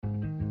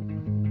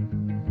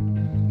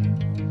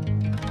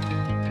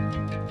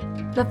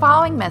The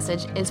following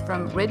message is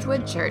from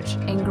Ridgewood Church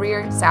in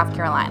Greer, South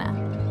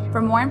Carolina.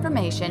 For more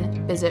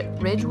information, visit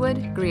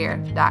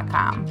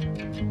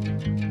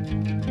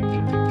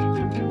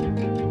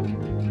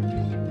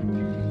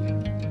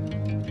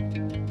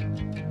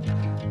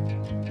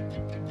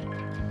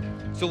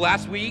So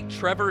last week,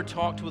 Trevor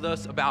talked with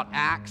us about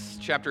Acts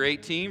chapter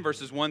 18,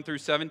 verses 1 through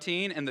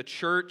 17, and the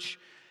church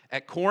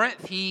at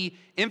Corinth. He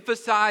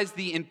emphasized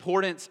the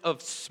importance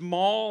of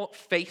small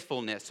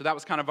faithfulness. So that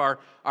was kind of our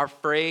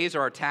phrase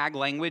or our tag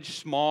language,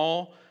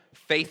 small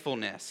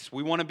faithfulness.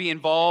 We want to be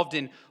involved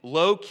in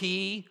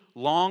low-key,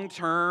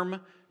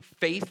 long-term,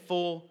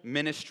 faithful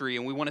ministry,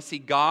 and we want to see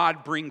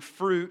God bring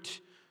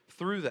fruit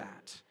through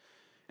that.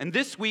 And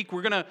this week,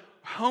 we're going to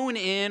hone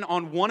in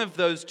on one of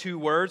those two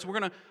words. We're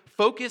going to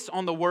focus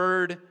on the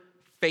word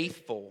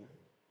faithful.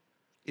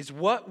 Is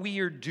what we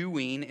are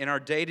doing in our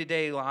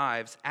day-to-day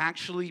lives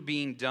actually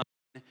being done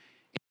in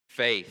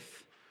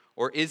faith?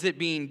 Or is it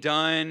being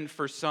done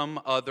for some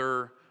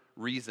other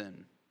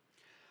reason?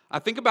 I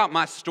think about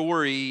my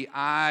story.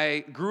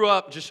 I grew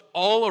up just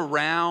all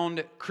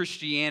around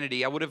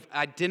Christianity. I would have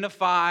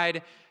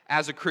identified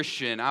as a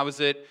Christian. I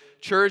was at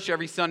church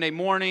every Sunday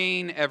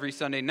morning, every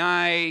Sunday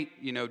night,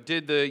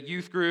 did the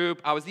youth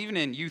group. I was even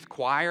in youth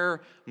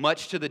choir,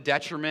 much to the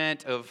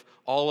detriment of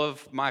all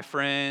of my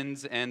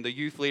friends and the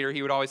youth leader.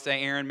 He would always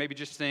say, Aaron, maybe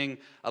just sing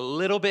a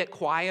little bit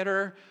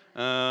quieter.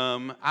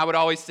 I would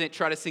always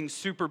try to sing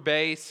super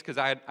bass because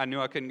I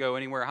knew I couldn't go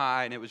anywhere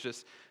high, and it was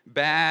just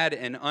bad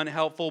and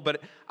unhelpful.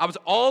 But I was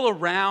all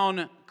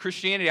around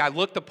Christianity. I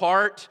looked the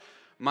part.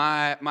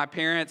 My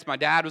parents, my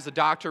dad was a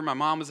doctor, my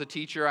mom was a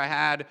teacher. I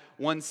had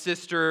one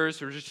sister,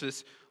 so we're just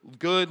this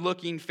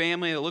good-looking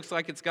family that looks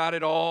like it's got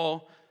it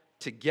all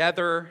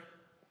together.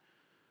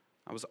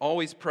 I was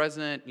always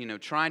present,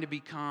 trying to be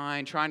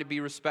kind, trying to be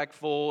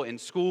respectful. In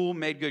school,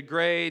 made good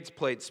grades,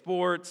 played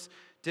sports,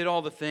 did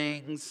all the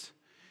things.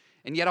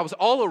 And yet I was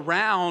all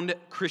around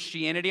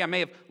Christianity. I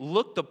may have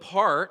looked the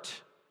part,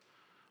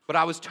 but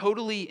I was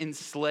totally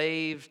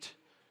enslaved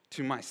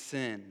to my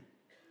sin.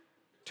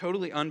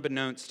 Totally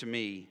unbeknownst to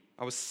me.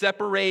 I was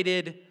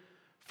separated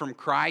from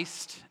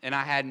Christ, and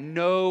I had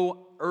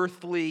no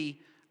earthly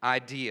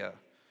idea.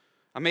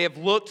 I may have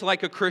looked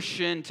like a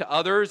Christian to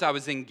others. I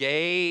was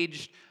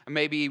engaged. I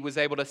maybe was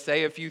able to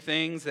say a few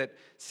things that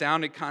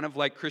sounded kind of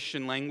like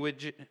Christian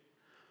language,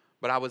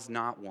 but I was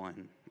not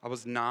one. I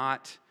was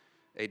not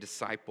a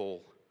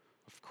disciple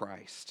of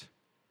Christ.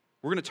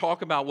 We're going to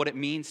talk about what it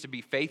means to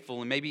be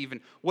faithful and maybe even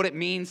what it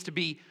means to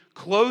be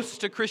close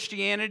to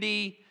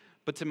Christianity,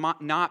 but to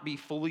not be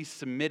fully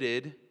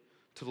submitted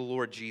to the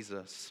Lord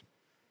Jesus.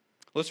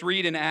 Let's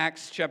read in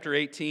Acts chapter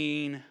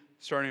 18,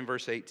 starting in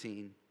verse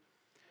 18.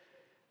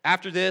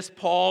 After this,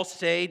 Paul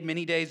stayed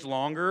many days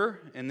longer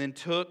and then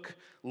took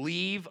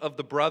leave of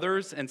the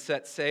brothers and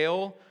set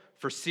sail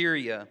for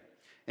Syria,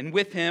 and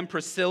with him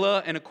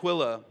Priscilla and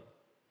Aquila.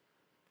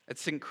 At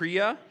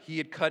Cenchrea, he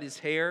had cut his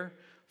hair,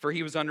 for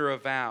he was under a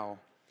vow.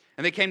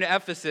 And they came to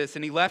Ephesus,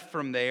 and he left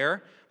from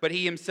there, but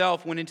he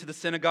himself went into the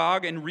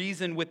synagogue and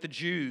reasoned with the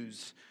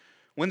Jews.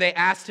 When they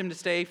asked him to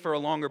stay for a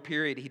longer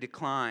period, he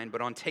declined.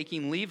 But on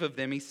taking leave of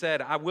them, he said,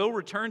 I will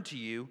return to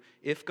you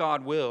if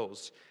God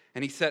wills.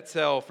 And he set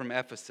sail from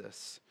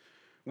Ephesus.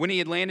 When he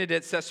had landed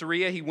at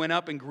Caesarea, he went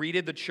up and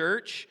greeted the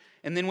church,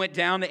 and then went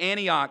down to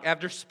Antioch.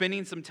 After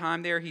spending some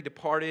time there, he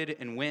departed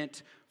and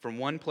went from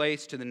one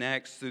place to the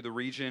next through the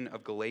region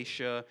of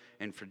Galatia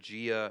and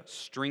Phrygia,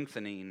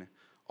 strengthening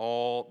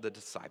all the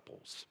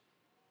disciples.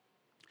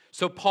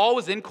 So Paul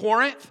was in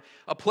Corinth,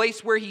 a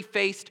place where he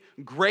faced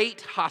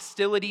great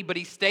hostility, but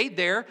he stayed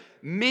there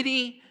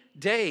many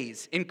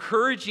days,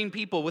 encouraging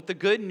people with the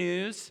good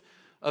news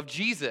of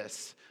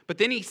Jesus. But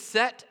then he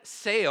set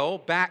sail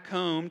back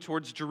home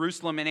towards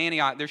Jerusalem and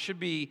Antioch. There should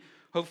be,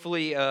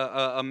 hopefully,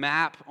 a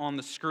map on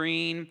the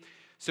screen.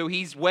 So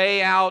he's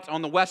way out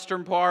on the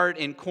western part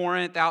in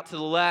Corinth, out to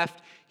the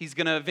left. He's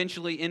going to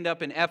eventually end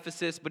up in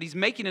Ephesus, but he's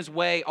making his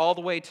way all the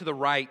way to the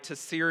right, to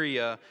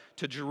Syria,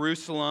 to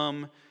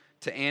Jerusalem,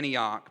 to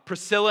Antioch.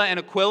 Priscilla and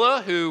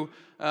Aquila, who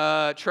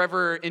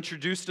Trevor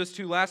introduced us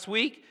to last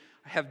week,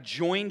 have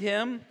joined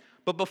him.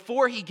 But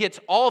before he gets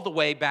all the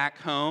way back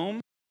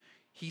home,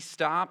 he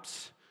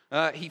stops.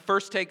 He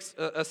first takes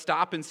a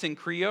stop in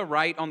Cenchrea,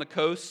 right on the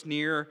coast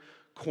near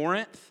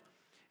Corinth.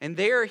 And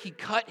there he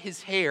cut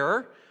his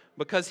hair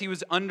because he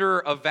was under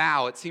a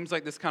vow. It seems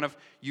like this kind of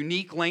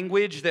unique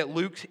language that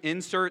Luke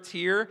inserts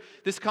here.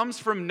 This comes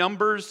from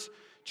Numbers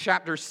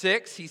chapter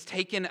 6. He's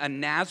taken a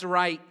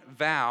Nazirite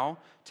vow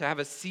to have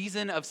a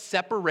season of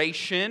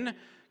separation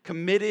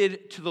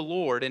committed to the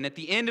Lord. And at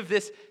the end of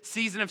this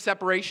season of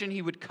separation,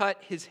 he would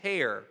cut his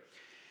hair.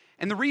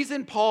 And the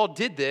reason Paul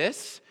did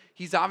this,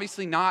 he's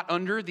obviously not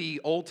under the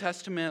Old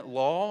Testament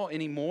law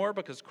anymore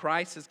because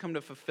Christ has come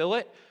to fulfill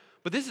it.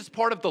 But this is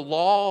part of the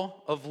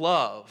law of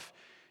love.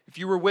 If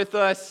you were with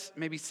us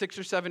maybe 6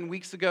 or 7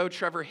 weeks ago,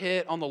 Trevor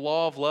hit on the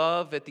law of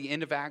love at the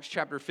end of Acts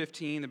chapter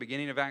 15, the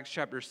beginning of Acts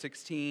chapter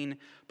 16.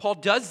 Paul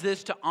does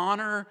this to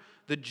honor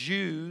the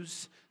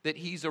Jews that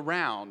he's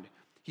around.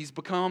 He's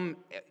become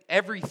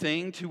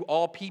everything to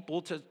all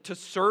people to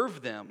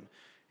serve them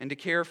and to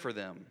care for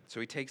them. So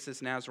he takes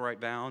this Nazirite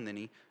vow, and then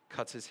he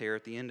cuts his hair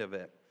at the end of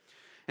it.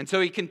 And so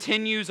he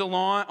continues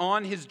along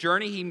on his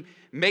journey. He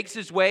makes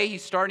his way.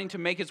 He's starting to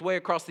make his way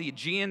across the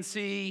Aegean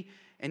Sea,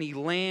 and he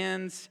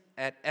lands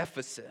at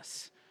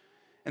Ephesus.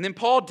 And then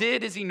Paul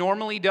did as he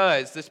normally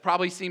does. This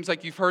probably seems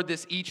like you've heard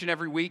this each and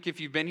every week if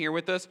you've been here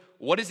with us.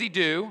 What does he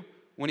do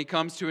when he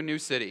comes to a new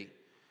city?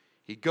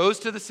 He goes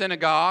to the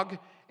synagogue,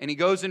 and he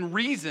goes and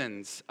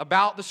reasons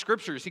about the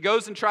scriptures. He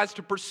goes and tries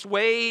to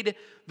persuade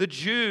the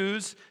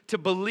Jews to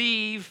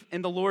believe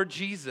in the Lord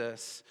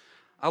Jesus.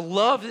 I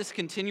love this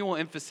continual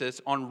emphasis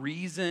on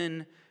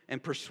reason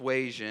and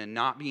persuasion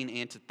not being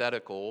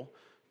antithetical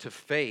to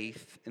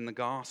faith in the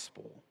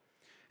gospel.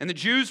 And the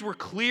Jews were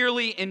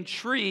clearly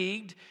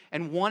intrigued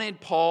and wanted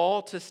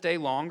Paul to stay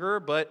longer,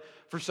 but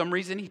for some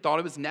reason he thought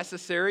it was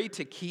necessary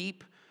to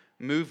keep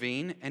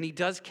moving. And he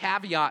does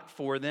caveat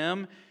for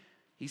them.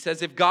 He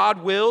says, if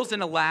God wills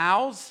and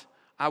allows,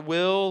 I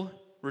will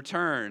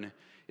return.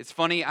 It's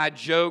funny, I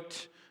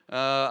joked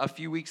a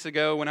few weeks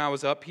ago when I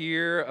was up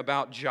here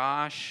about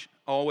Josh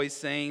always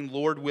saying,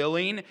 Lord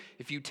willing.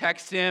 If you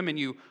text him and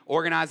you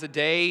organize a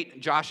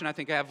date, Josh and I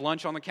think I have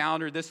lunch on the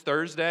calendar this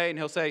Thursday, and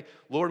he'll say,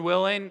 Lord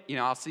willing,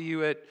 I'll see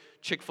you at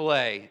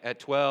Chick-fil-A at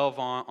 12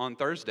 on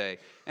Thursday.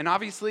 And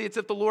obviously it's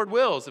if the Lord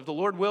wills. If the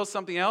Lord wills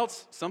something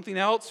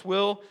else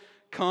will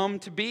come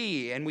to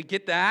be. And we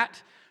get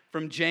that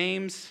from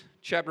James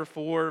chapter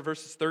 4,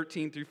 verses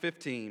 13 through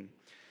 15.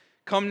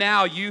 Come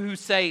now, you who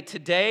say,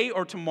 today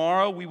or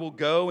tomorrow we will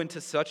go into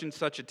such and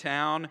such a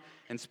town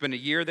and spend a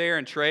year there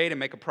and trade and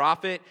make a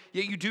profit,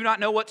 yet you do not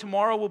know what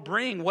tomorrow will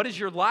bring. What is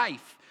your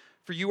life?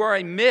 For you are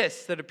a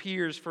mist that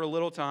appears for a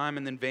little time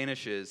and then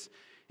vanishes.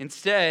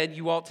 Instead,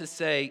 you ought to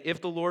say,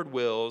 if the Lord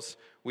wills,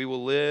 we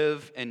will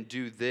live and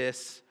do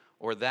this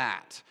or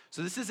that.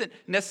 So this isn't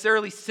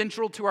necessarily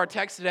central to our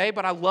text today,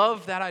 but I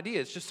love that idea.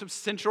 It's just so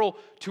central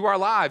to our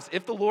lives.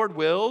 If the Lord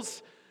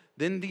wills,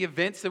 then the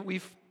events that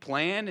we've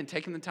planned and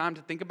taken the time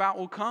to think about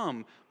will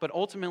come. But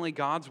ultimately,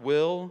 God's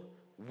will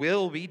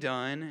be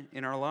done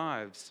in our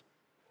lives.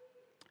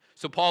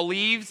 So Paul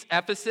leaves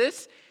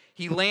Ephesus.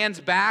 He lands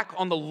back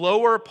on the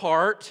lower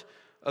part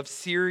of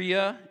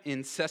Syria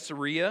in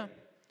Caesarea.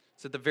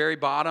 It's at the very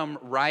bottom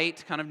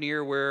right, kind of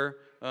near where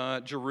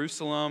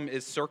Jerusalem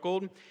is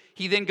circled.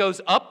 He then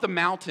goes up the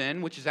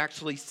mountain, which is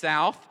actually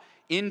south,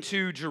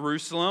 into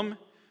Jerusalem.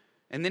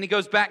 And then he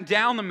goes back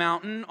down the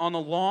mountain on a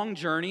long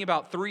journey,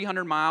 about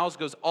 300 miles,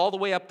 goes all the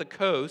way up the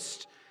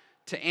coast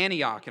to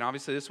Antioch. And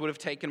obviously this would have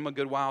taken him a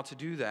good while to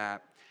do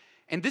that.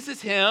 And this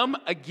is him,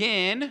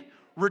 again,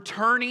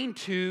 returning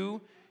to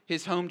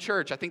his home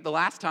church. I think the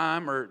last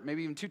time, or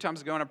maybe even 2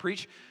 times ago when I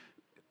preached,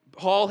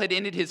 Paul had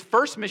ended his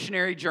first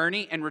missionary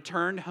journey and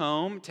returned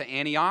home to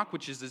Antioch,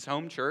 which is his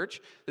home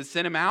church that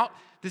sent him out.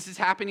 This is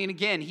happening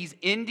again. He's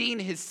ending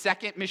his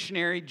second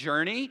missionary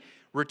journey,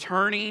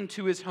 returning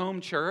to his home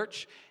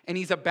church, and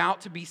he's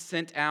about to be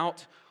sent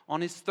out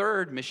on his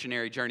third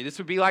missionary journey. This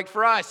would be like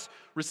for us,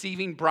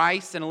 receiving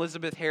Bryce and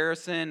Elizabeth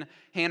Harrison,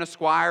 Hannah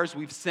Squires.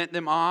 We've sent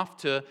them off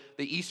to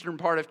the eastern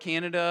part of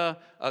Canada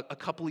a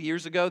couple of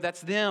years ago.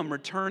 That's them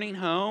returning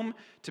home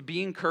to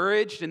be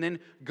encouraged and then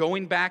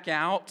going back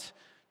out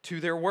to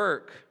their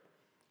work.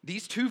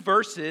 These 2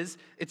 verses,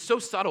 it's so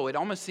subtle, it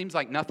almost seems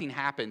like nothing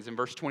happens in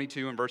verse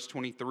 22 and verse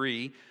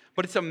 23,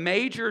 but it's a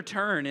major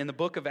turn in the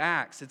book of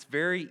Acts. It's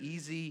very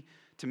easy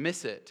to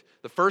miss it.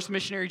 The first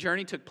missionary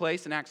journey took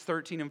place in Acts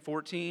 13 and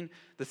 14.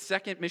 The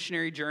second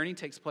missionary journey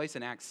takes place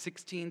in Acts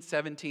 16,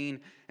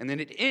 17, and then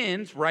it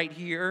ends right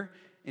here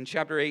in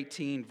chapter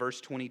 18, verse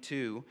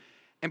 22.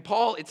 And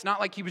Paul, it's not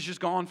like he was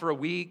just gone for a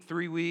week,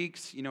 3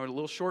 weeks, a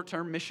little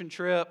short-term mission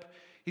trip.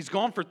 He's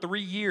gone for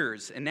 3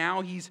 years, and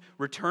now he's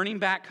returning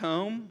back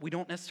home. We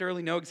don't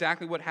necessarily know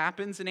exactly what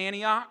happens in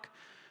Antioch,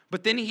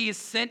 but then he is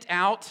sent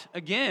out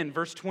again.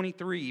 Verse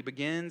 23, he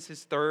begins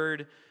his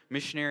third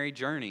missionary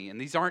journey,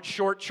 and these aren't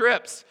short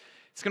trips.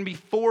 It's going to be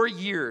 4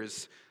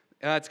 years.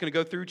 It's going to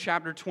go through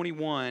chapter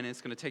 21, and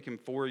it's going to take him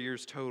 4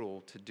 years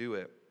total to do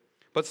it.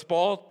 But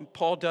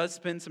Paul does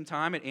spend some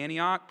time at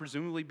Antioch,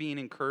 presumably being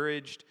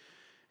encouraged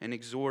and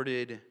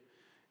exhorted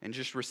and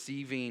just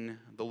receiving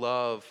the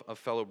love of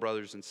fellow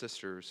brothers and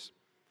sisters.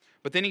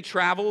 But then he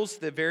travels,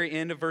 the very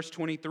end of verse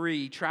 23,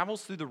 he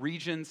travels through the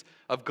regions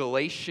of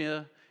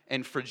Galatia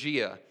and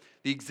Phrygia.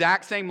 The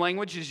exact same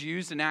language is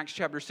used in Acts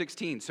chapter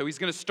 16. So he's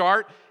going to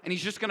start, and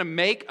he's just going to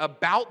make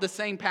about the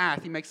same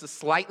path. He makes a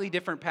slightly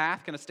different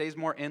path, kind of stays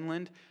more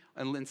inland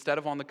instead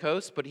of on the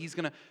coast, but he's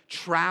going to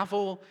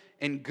travel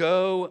and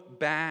go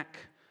back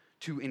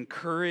to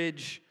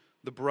encourage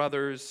the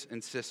brothers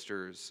and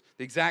sisters.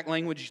 The exact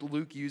language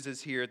Luke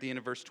uses here at the end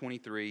of verse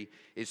 23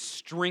 is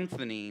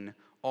strengthening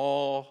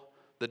all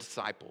the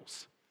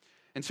disciples.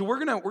 And so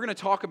we're going to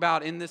talk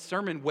about in this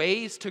sermon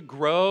ways to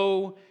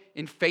grow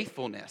in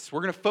faithfulness.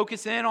 We're going to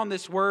focus in on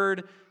this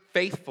word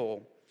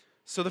faithful.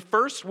 So the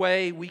first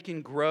way we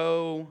can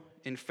grow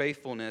in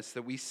faithfulness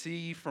that we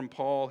see from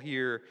Paul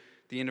here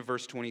at the end of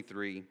verse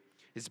 23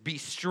 is be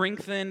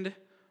strengthened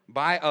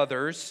by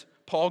others.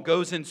 Paul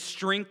goes and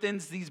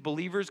strengthens these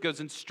believers, goes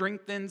and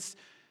strengthens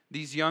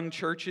these young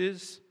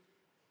churches,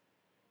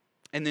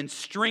 and then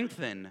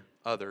strengthen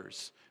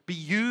others. Be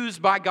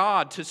used by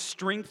God to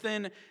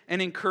strengthen and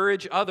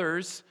encourage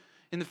others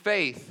in the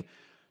faith.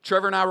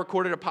 Trevor and I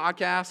recorded a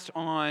podcast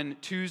on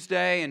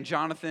Tuesday, and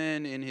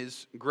Jonathan, in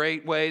his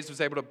great ways, was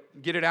able to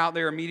get it out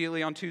there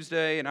immediately on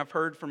Tuesday, and I've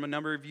heard from a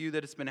number of you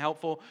that it's been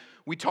helpful.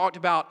 We talked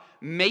about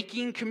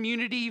making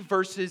community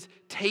versus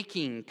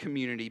taking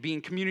community,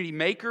 being community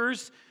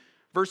makers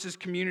versus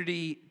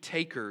community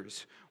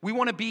takers. We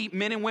want to be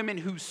men and women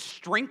who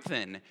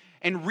strengthen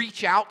and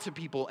reach out to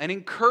people and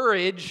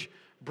encourage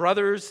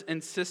brothers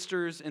and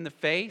sisters in the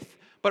faith,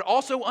 but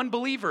also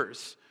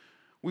unbelievers.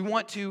 We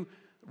want to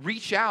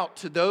reach out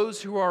to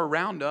those who are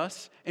around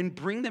us and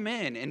bring them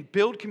in and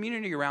build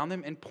community around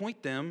them and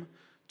point them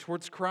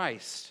towards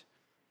Christ.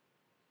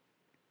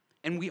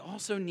 And we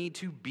also need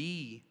to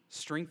be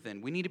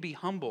strengthened. We need to be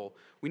humble.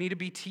 We need to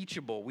be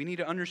teachable. We need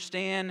to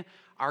understand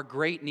our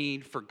great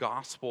need for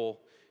gospel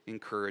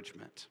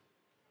encouragement.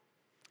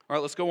 All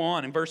right, let's go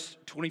on in verse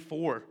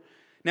 24.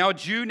 Now a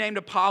Jew named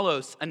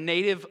Apollos, a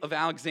native of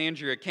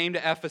Alexandria, came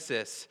to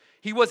Ephesus.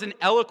 He was an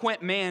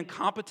eloquent man,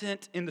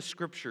 competent in the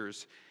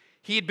scriptures.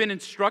 He had been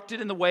instructed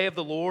in the way of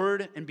the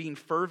Lord, and being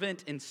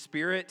fervent in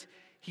spirit,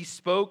 he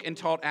spoke and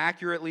taught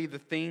accurately the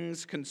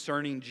things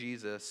concerning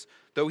Jesus,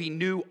 though he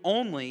knew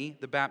only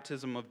the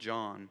baptism of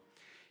John.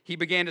 He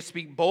began to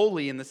speak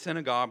boldly in the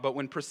synagogue, but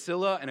when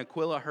Priscilla and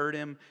Aquila heard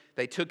him,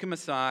 they took him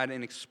aside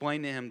and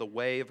explained to him the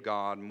way of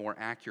God more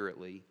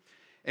accurately.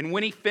 And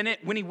when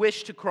he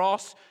wished to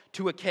cross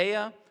to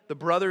Achaia, the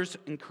brothers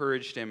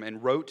encouraged him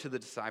and wrote to the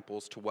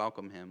disciples to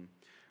welcome him.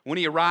 When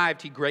he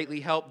arrived, he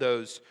greatly helped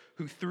those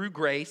who through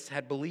grace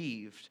had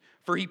believed,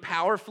 for he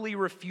powerfully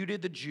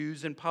refuted the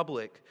Jews in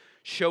public,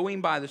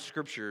 showing by the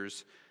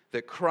scriptures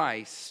that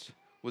Christ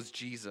was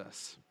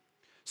Jesus.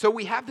 So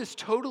we have this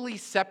totally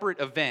separate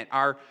event.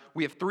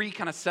 We have three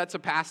kind of sets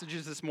of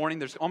passages this morning.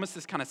 There's almost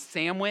this kind of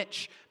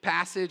sandwich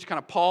passage, kind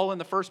of Paul in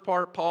the first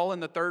part, Paul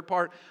in the third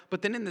part.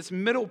 But then in this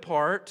middle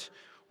part,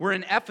 we're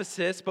in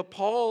Ephesus, but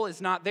Paul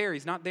is not there.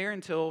 He's not there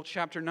until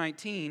chapter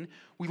 19.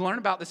 We learn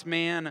about this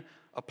man,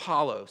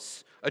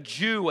 Apollos, a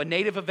Jew, a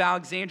native of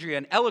Alexandria,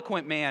 an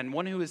eloquent man,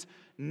 one who is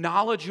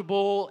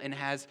knowledgeable and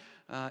has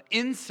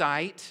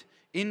insight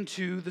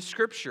into the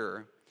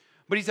scripture.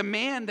 But he's a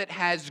man that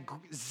has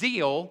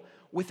zeal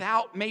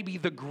without maybe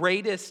the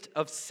greatest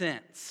of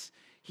sense.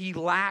 He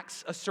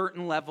lacks a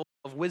certain level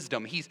of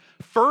wisdom. He's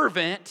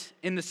fervent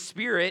in the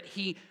spirit.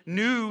 He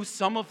knew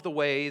some of the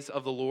ways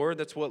of the Lord.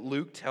 That's what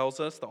Luke tells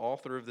us, the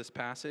author of this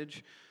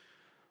passage.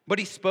 But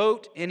he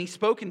spoke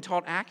and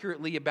taught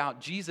accurately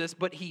about Jesus,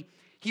 but he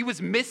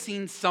was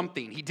missing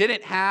something. He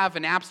didn't have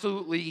an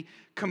absolutely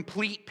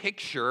complete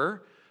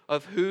picture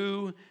of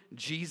who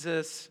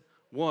Jesus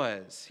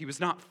was. He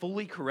was not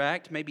fully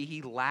correct. Maybe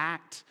he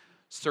lacked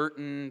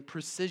certain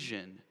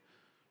precision.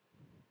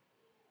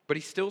 But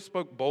he still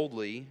spoke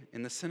boldly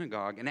in the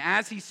synagogue. And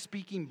as he's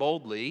speaking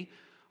boldly,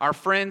 our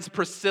friends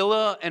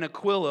Priscilla and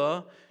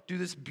Aquila do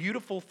this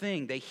beautiful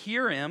thing. They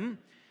hear him,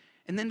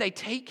 and then they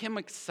take him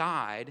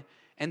aside,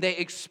 and they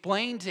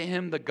explain to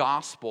him the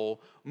gospel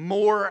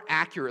more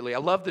accurately. I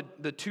love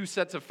the two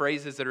sets of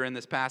phrases that are in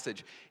this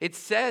passage. It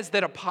says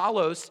that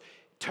Apollos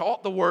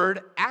taught the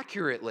word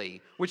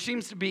accurately, which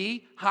seems to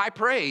be high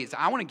praise.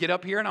 I want to get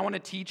up here and I want to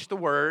teach the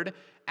word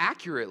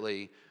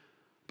accurately.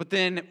 But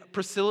then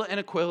Priscilla and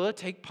Aquila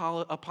take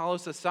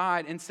Apollos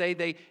aside and say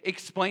they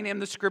explain him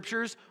the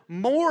scriptures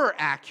more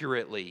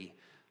accurately.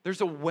 There's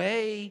a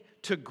way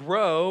to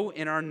grow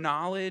in our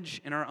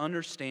knowledge and our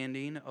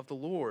understanding of the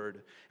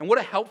Lord. And what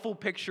a helpful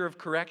picture of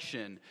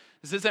correction.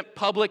 This isn't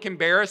public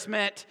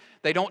embarrassment.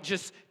 They don't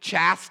just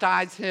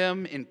chastise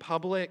him in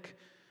public.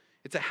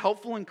 It's a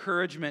helpful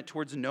encouragement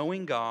towards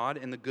knowing God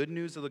and the good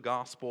news of the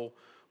gospel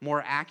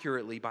more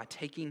accurately by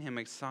taking him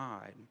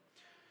aside.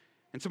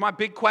 And so my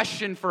big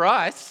question for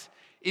us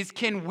is,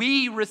 can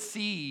we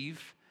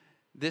receive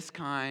this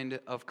kind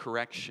of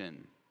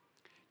correction?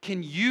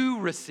 Can you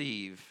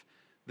receive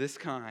this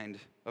kind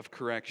of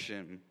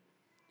correction?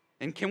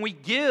 And can we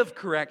give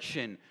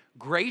correction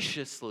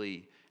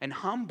graciously and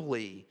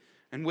humbly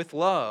and with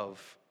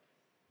love?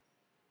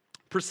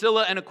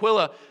 Priscilla and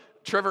Aquila,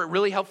 Trevor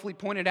really helpfully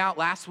pointed out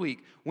last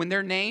week, when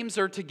their names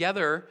are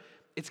together,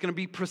 it's going to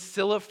be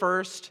Priscilla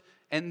first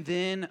and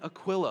then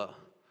Aquila.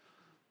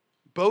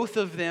 Both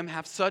of them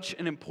have such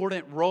an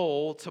important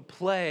role to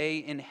play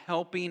in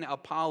helping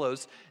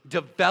Apollos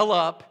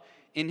develop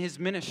in his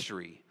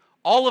ministry.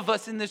 All of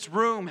us in this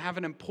room have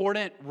an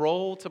important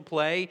role to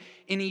play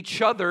in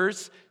each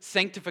other's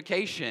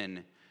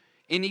sanctification,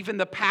 in even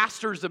the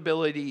pastor's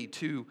ability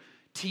to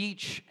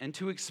teach and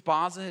to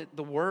exposit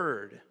the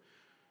word.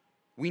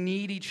 We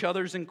need each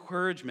other's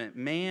encouragement,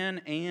 man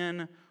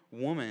and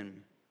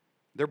woman.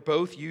 They're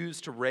both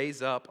used to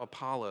raise up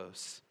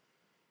Apollos.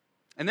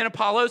 And then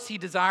Apollos, he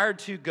desired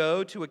to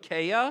go to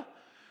Achaia,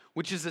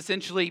 which is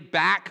essentially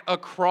back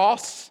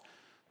across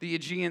the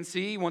Aegean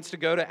Sea. He wants to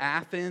go to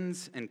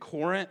Athens and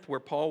Corinth, where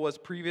Paul was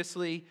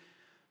previously.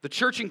 The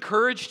church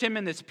encouraged him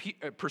in this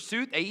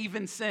pursuit. They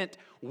even sent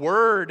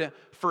word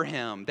for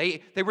him.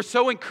 They were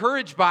so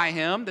encouraged by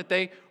him that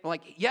they were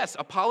like, yes,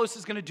 Apollos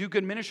is going to do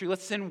good ministry.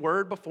 Let's send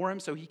word before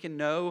him so he can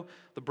know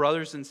the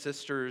brothers and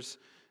sisters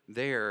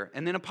there.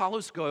 And then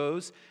Apollos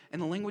goes,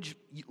 and the language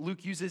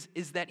Luke uses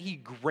is that he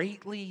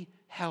greatly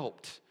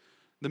helped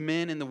the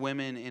men and the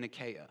women in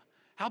Achaia.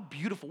 How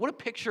beautiful. What a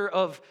picture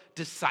of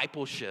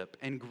discipleship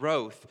and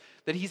growth,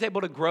 that he's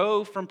able to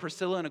grow from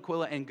Priscilla and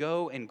Aquila and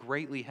go and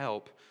greatly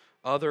help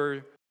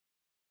other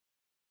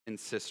and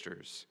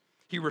sisters.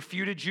 He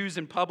refuted Jews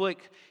in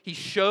public. He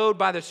showed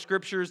by the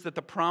scriptures that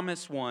the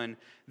promised one,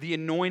 the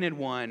anointed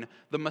one,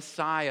 the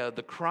Messiah,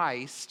 the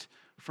Christ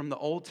from the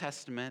Old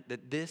Testament,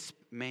 that this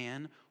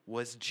man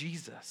was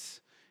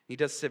Jesus. He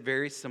does it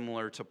very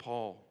similar to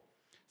Paul.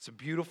 It's a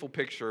beautiful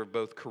picture of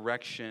both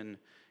correction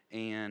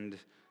and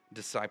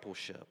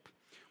discipleship.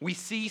 We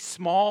see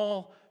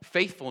small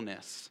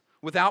faithfulness.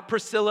 Without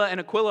Priscilla and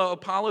Aquila,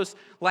 Apollos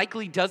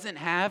likely doesn't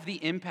have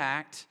the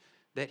impact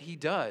that he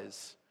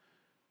does.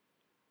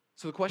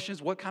 So the question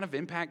is, what kind of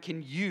impact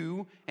can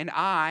you and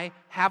I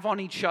have on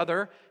each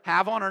other,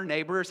 have on our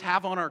neighbors,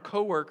 have on our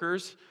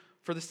coworkers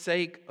for the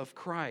sake of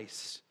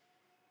Christ?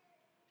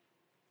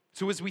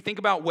 So as we think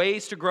about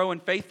ways to grow in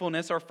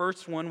faithfulness, our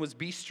first one was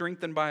be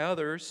strengthened by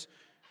others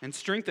and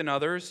strengthen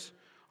others.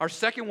 Our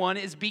second one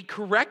is be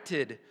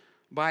corrected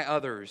by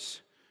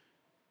others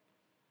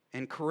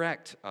and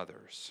correct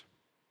others.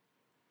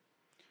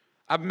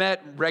 I've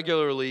met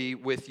regularly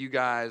with you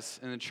guys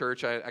in the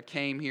church. I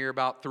came here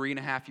about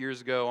 3.5 years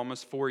ago,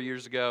 almost 4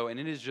 years ago, and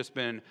it has just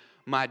been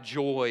my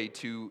joy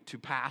to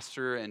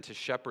pastor and to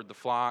shepherd the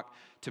flock,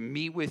 to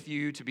meet with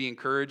you, to be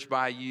encouraged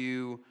by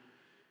you,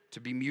 to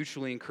be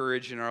mutually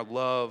encouraged in our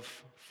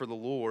love for the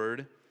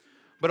Lord.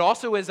 But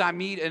also as I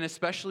meet, and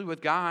especially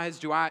with guys,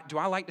 do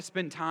I like to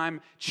spend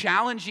time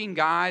challenging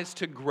guys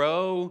to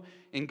grow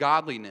in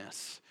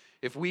godliness.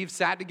 If we've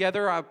sat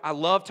together, I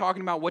love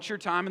talking about what your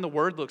time in the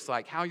Word looks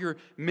like, how you're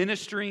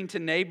ministering to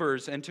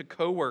neighbors and to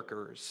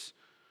coworkers.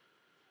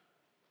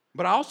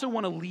 But I also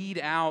want to lead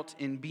out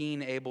in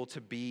being able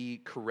to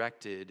be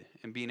corrected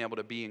and being able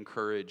to be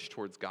encouraged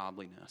towards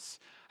godliness.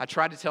 I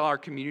tried to tell our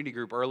community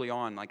group early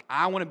on,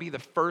 I want to be the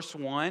first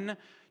one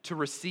to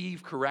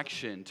receive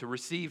correction, to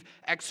receive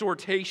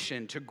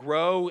exhortation, to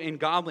grow in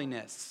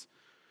godliness.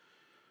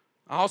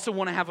 I also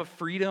want to have a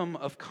freedom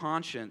of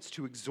conscience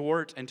to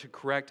exhort and to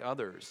correct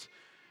others.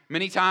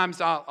 Many times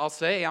I'll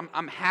say,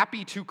 I'm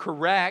happy to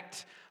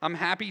correct, I'm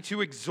happy to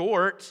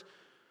exhort,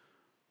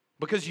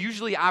 because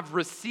usually I've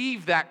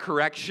received that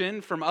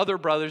correction from other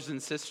brothers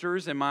and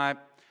sisters in my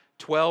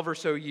 12 or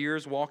so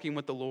years walking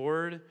with the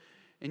Lord.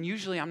 And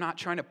usually I'm not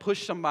trying to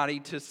push somebody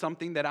to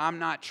something that I'm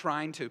not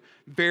trying to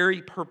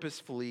very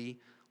purposefully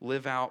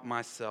live out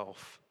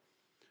myself.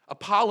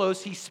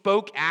 Apollos, he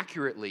spoke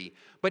accurately,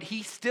 but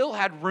he still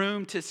had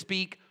room to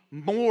speak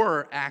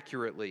more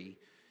accurately.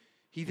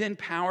 He then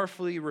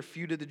powerfully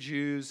refuted the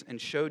Jews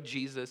and showed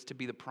Jesus to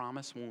be the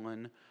promised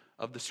one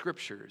of the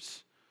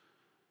Scriptures.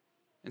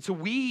 And so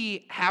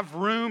we have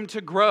room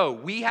to grow.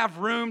 We have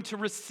room to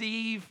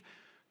receive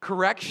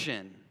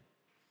correction.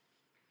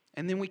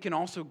 And then we can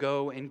also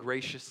go and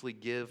graciously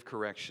give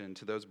correction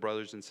to those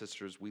brothers and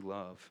sisters we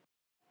love.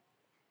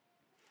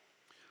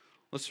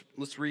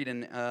 Let's read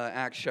in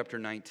Acts chapter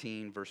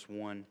 19, verse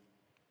 1.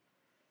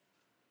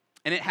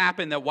 And it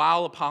happened that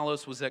while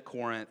Apollos was at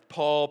Corinth,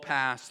 Paul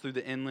passed through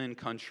the inland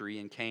country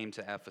and came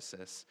to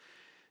Ephesus.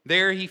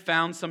 There he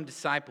found some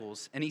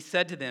disciples, and he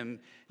said to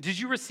them, "Did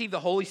you receive the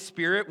Holy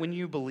Spirit when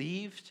you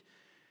believed?"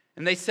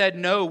 And they said,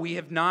 "No, we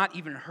have not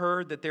even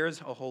heard that there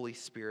is a Holy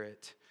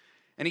Spirit."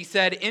 And he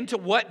said, "Into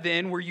what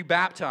then were you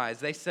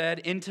baptized?" They said,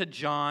 "Into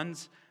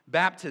John's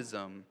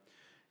baptism."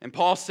 And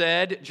Paul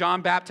said,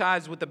 "John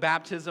baptized with the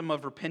baptism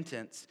of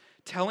repentance,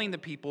 telling the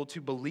people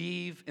to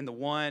believe in the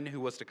one who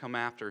was to come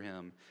after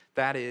him,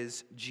 that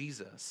is,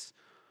 Jesus."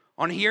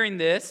 On hearing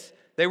this,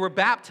 they were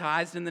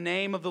baptized in the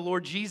name of the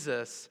Lord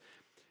Jesus.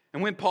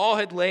 And when Paul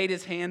had laid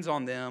his hands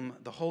on them,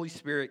 the Holy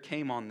Spirit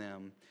came on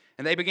them,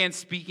 and they began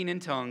speaking in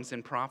tongues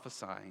and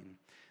prophesying.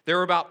 There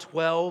were about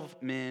 12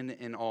 men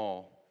in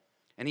all.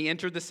 And he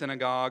entered the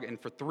synagogue and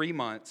for 3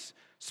 months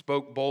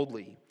spoke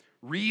boldly,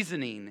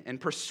 reasoning and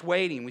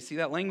persuading, we see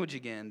that language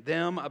again,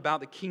 them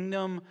about the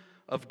kingdom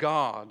of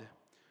God.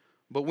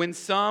 But when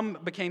some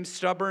became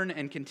stubborn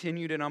and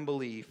continued in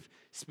unbelief,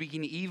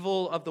 speaking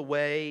evil of the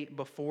way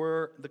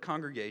before the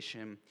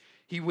congregation,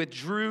 he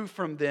withdrew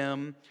from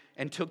them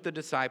and took the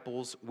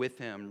disciples with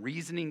him,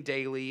 reasoning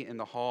daily in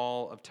the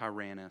hall of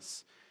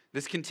Tyrannus.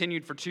 This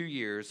continued for 2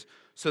 years,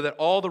 so that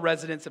all the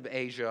residents of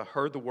Asia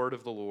heard the word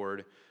of the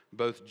Lord,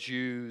 both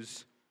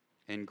Jews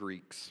and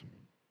Greeks.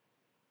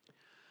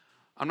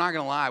 I'm not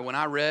going to lie, when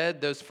I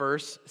read those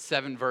first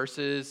 7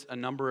 verses a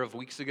number of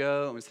weeks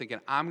ago, I was thinking,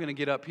 I'm going to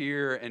get up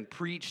here and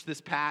preach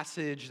this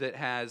passage that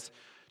has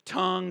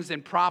tongues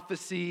and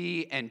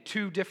prophecy and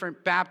 2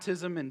 different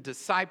baptism and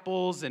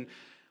disciples, and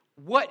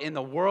what in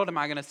the world am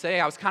I going to say?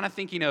 I was kind of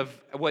thinking of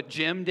what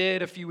Jim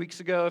did a few weeks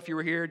ago. If you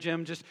were here,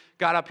 Jim just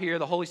got up here.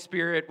 The Holy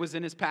Spirit was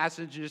in his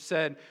passage and just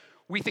said,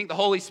 we think the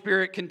Holy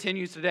Spirit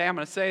continues today. I'm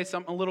going to say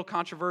something a little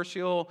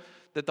controversial,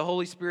 that the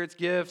Holy Spirit's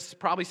gifts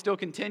probably still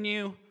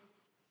continue.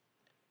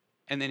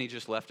 And then he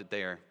just left it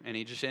there, and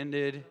he just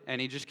ended,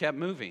 and he just kept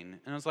moving.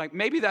 And I was like,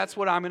 maybe that's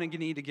what I'm going to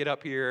need to get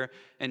up here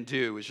and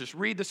do, is just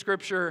read the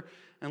Scripture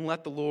and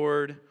let the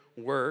Lord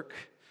work.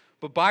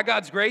 But by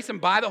God's grace and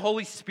by the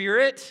Holy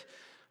Spirit,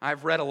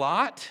 I've read a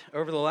lot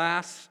over the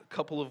last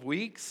couple of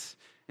weeks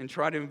and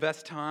tried to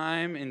invest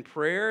time in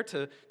prayer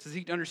to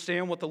seek to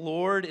understand what the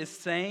Lord is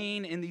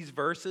saying in these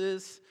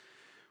verses.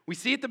 We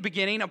see at the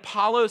beginning,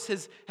 Apollos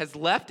has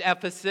left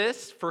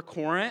Ephesus for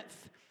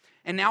Corinth.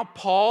 And now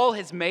Paul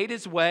has made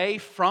his way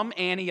from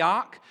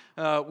Antioch.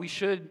 We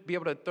should be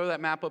able to throw that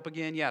map up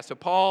again. Yeah, so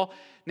Paul,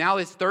 now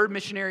his third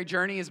missionary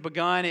journey has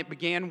begun. It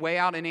began way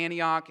out in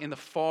Antioch in the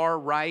far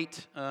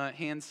right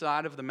hand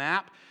side of the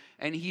map.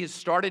 And he has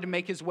started to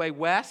make his way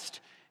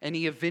west. And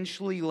he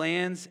eventually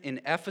lands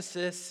in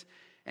Ephesus.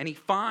 And he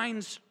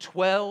finds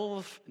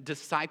 12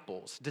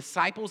 disciples.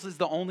 Disciples is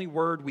the only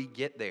word we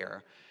get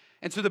there.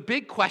 And so the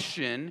big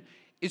question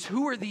is,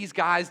 who are these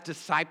guys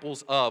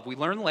disciples of? We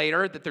learn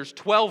later that there's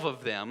 12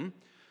 of them.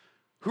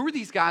 Who are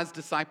these guys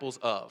disciples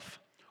of?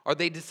 Are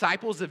they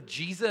disciples of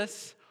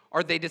Jesus?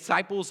 Are they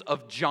disciples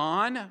of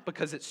John?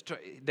 Because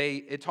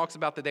it talks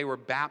about that they were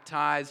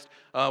baptized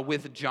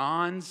with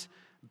John's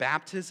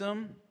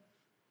baptism.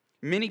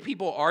 Many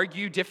people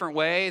argue different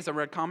ways. I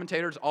read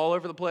commentators all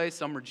over the place.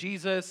 Some were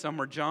Jesus, some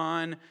were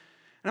John. And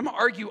I'm going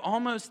to argue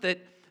almost that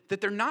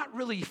they're not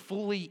really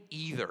fully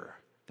either.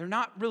 They're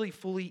not really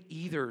fully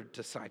either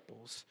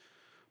disciples.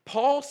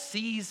 Paul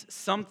sees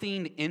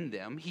something in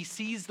them. He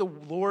sees the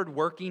Lord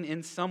working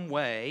in some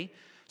way,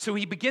 so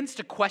he begins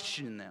to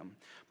question them.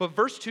 But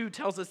verse 2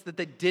 tells us that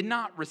they did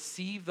not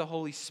receive the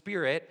Holy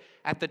Spirit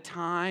at the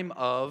time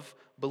of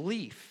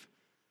belief.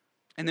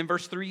 And then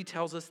verse 3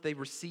 tells us they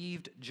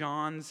received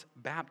John's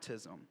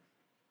baptism.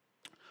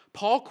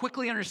 Paul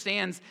quickly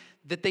understands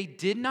that they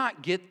did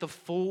not get the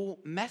full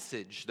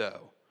message,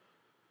 though.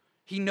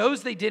 He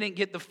knows they didn't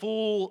get the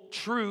full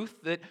truth,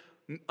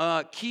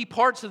 that key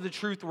parts of the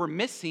truth were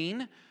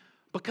missing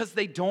because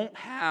they don't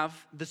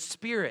have the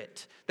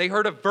Spirit. They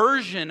heard a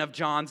version of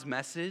John's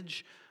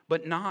message,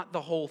 but not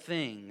the whole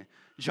thing.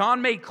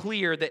 John made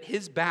clear that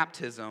his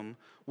baptism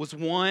was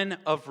one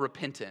of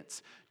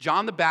repentance.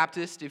 John the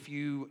Baptist, if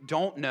you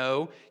don't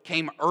know,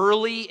 came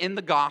early in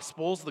the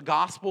Gospels. The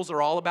Gospels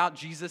are all about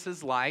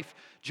Jesus' life.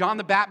 John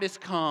the Baptist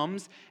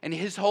comes, and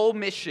his whole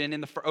mission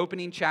in the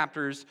opening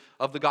chapters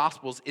of the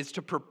Gospels is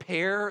to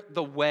prepare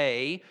the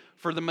way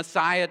for the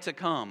Messiah to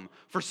come,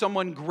 for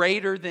someone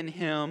greater than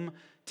him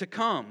to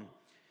come.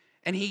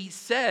 And he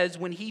says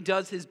when he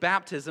does his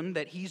baptism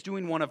that he's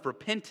doing one of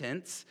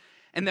repentance,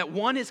 and that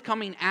one is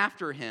coming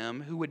after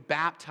him who would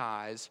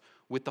baptize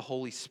with the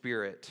Holy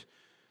Spirit.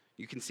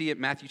 You can see it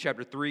Matthew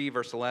chapter 3,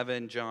 verse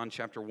 11, John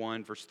chapter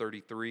 1, verse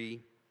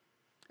 33.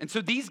 And so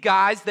these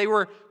guys, they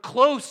were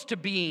close to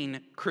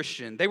being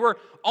Christian. They were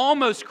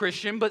almost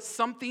Christian, but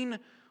something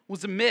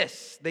was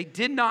amiss. They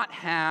did not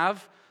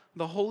have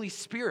the Holy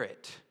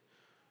Spirit.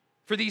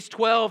 For these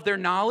 12, their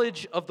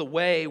knowledge of the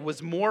way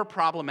was more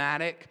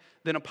problematic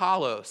than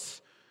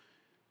Apollos.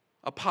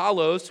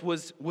 Apollos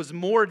was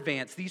more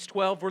advanced. These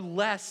 12 were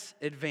less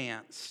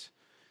advanced.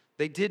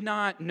 They did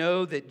not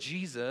know that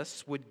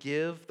Jesus would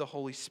give the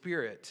Holy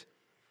Spirit.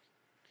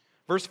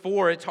 Verse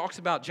 4, it talks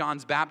about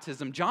John's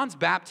baptism. John's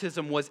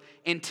baptism was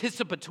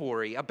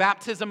anticipatory, a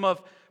baptism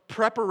of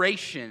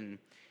preparation.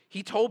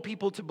 He told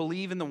people to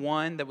believe in the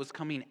one that was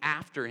coming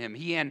after him.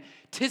 He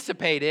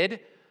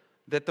anticipated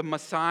that the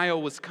Messiah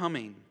was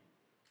coming.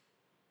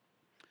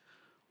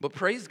 But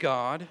praise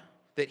God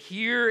that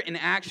here in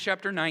Acts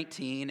chapter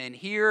 19 and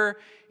here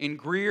in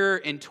Greer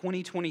in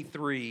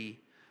 2023,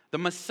 the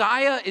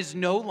Messiah is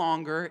no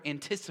longer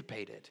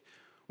anticipated.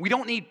 We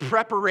don't need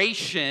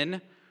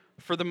preparation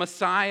for the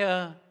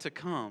Messiah to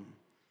come.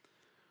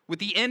 With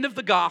the end of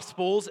the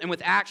Gospels and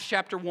with Acts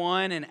chapter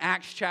 1 and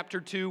Acts chapter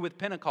 2 with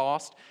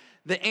Pentecost,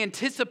 the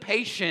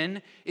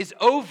anticipation is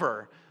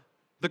over.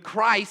 The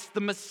Christ,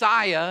 the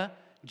Messiah,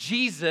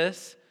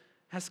 Jesus,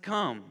 has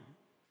come.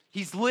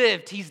 He's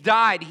lived, he's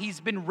died,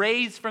 he's been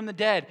raised from the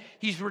dead,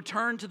 he's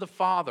returned to the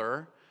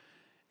Father,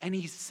 and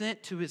he's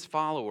sent to his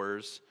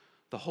followers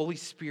the Holy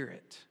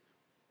Spirit.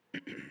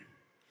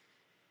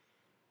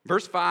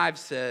 Verse 5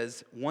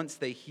 says, once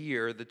they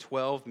hear, the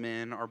 12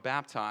 men are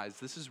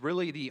baptized. This is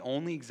really the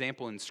only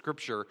example in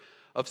Scripture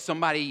of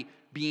somebody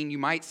being, you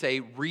might say,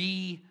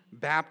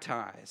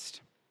 re-baptized.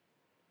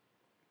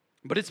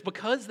 But it's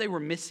because they were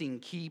missing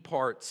key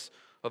parts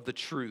of the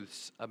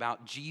truths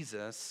about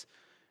Jesus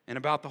and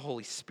about the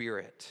Holy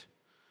Spirit.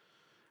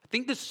 I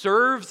think this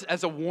serves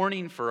as a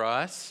warning for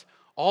us.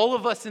 All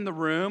of us in the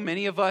room,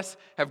 many of us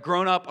have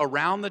grown up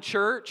around the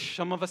church.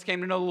 Some of us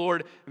came to know the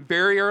Lord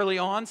very early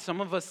on,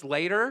 some of us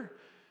later.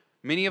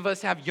 Many of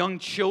us have young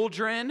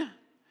children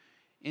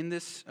in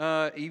this,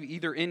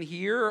 either in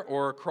here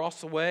or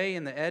across the way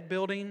in the Ed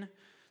building.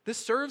 This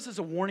serves as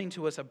a warning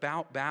to us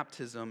about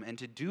baptism and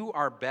to do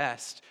our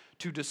best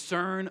to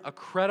discern a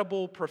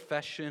credible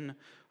profession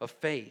of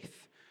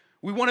faith.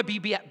 We want to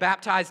be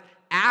baptized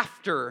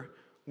after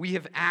we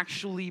have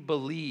actually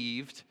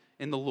believed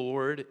in the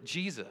Lord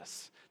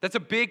Jesus. That's a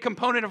big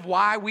component of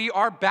why we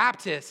are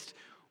Baptists.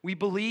 We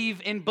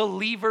believe in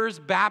believers'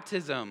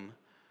 baptism,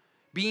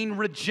 being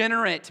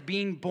regenerate,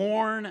 being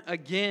born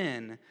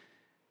again,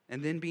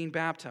 and then being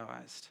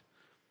baptized.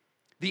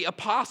 The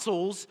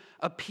apostles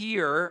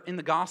appear in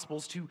the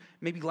Gospels to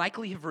maybe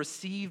likely have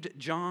received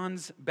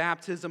John's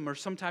baptism or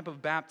some type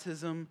of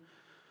baptism,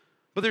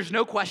 but there's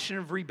no question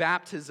of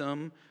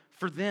rebaptism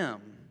for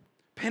them.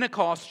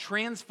 Pentecost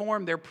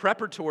transformed their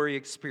preparatory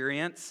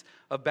experience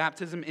of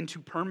baptism into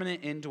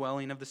permanent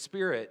indwelling of the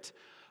Spirit.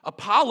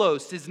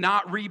 Apollos is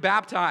not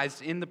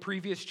rebaptized in the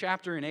previous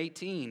chapter in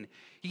 18.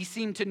 He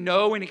seemed to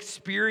know and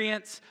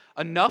experience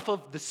enough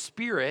of the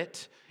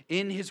Spirit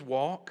in his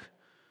walk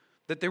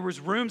that there was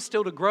room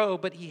still to grow,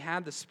 but he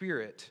had the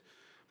Spirit.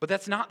 But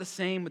that's not the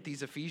same with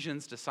these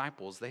Ephesians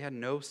disciples. They had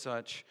no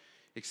such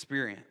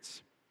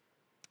experience.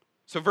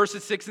 So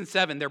verses 6 and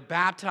 7, they're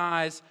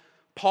baptized.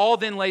 Paul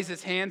then lays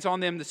his hands on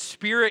them. The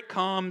Spirit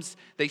comes.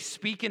 They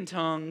speak in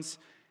tongues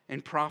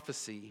and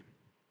prophecy.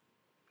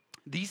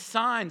 These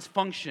signs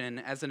function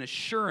as an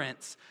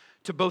assurance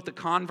to both the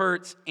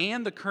converts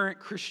and the current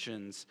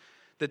Christians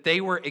that they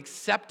were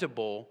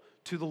acceptable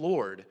to the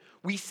Lord.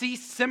 We see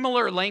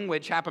similar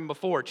language happen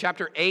before.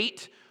 Chapter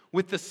 8,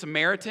 with the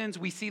Samaritans,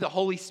 we see the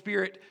Holy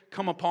Spirit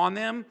come upon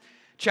them.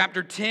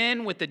 Chapter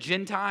 10, with the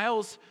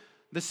Gentiles,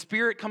 the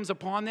Spirit comes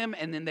upon them,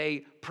 and then they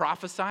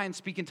prophesy and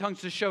speak in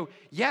tongues to show,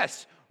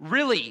 yes,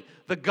 really,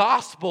 the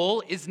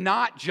gospel is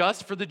not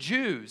just for the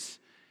Jews.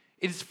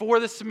 It is for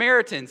the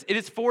Samaritans. It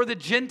is for the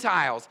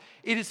Gentiles.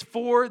 It is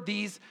for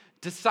these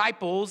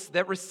disciples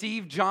that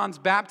received John's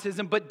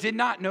baptism but did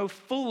not know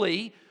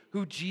fully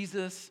who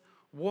Jesus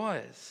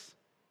was.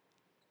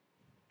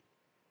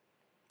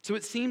 So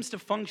it seems to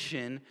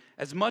function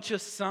as much a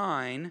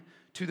sign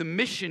to the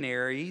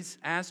missionaries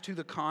as to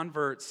the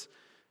converts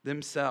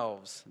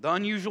themselves. The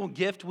unusual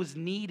gift was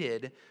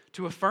needed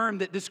to affirm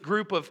that this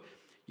group of,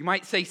 you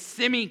might say,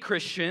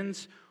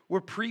 semi-Christians were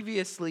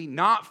previously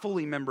not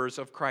fully members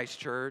of Christ's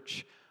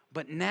church,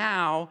 but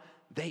now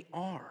they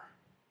are.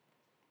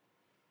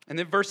 And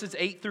then verses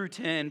 8 through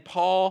 10,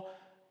 Paul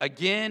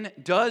again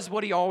does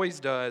what he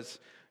always does,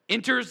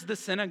 enters the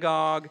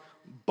synagogue,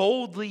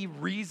 boldly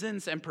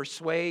reasons and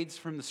persuades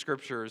from the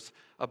scriptures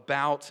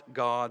about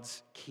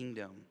God's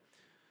kingdom.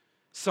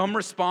 Some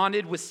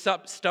responded with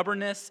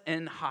stubbornness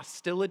and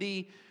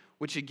hostility,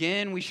 which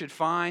again we should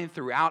find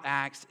throughout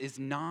Acts is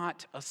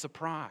not a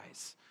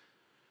surprise.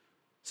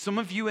 Some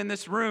of you in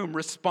this room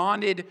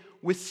responded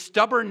with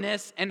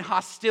stubbornness and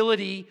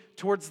hostility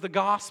towards the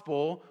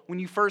gospel when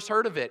you first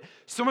heard of it.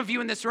 Some of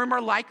you in this room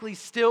are likely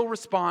still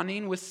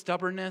responding with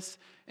stubbornness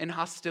and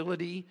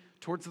hostility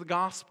towards the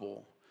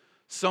gospel.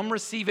 Some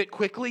receive it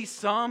quickly,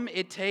 some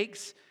it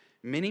takes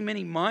many,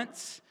 many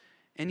months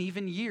and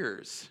even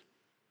years.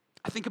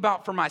 I think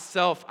about for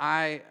myself,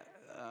 I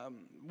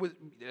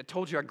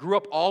told you I grew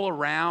up all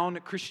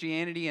around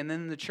Christianity and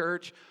then the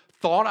church,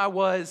 thought I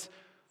was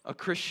a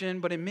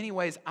Christian, but in many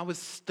ways I was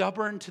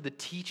stubborn to the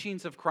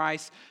teachings of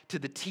Christ, to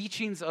the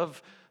teachings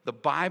of the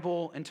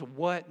Bible, and to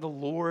what the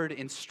Lord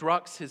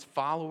instructs his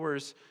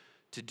followers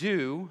to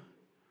do,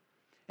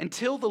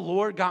 until the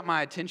Lord got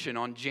my attention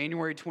on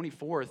January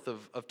 24th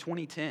of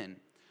 2010.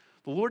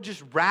 The Lord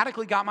just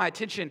radically got my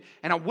attention,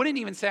 and I wouldn't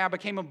even say I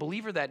became a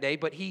believer that day,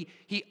 but he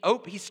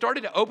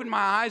started to open my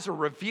eyes or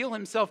reveal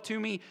himself to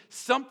me.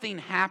 Something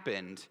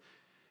happened.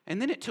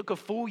 And then it took a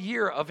full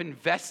year of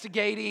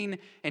investigating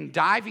and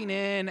diving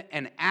in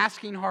and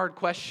asking hard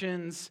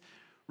questions,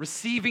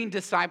 receiving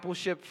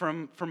discipleship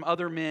from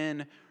other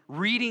men,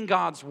 reading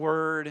God's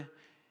word,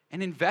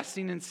 and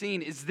investing in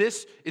seeing, is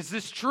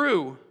this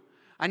true?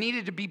 I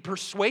needed to be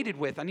persuaded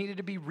with, I needed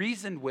to be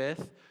reasoned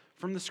with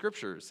from the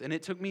scriptures. And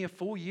it took me a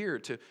full year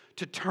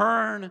to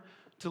turn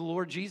to the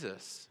Lord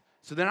Jesus.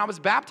 So then I was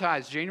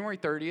baptized January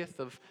 30th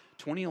of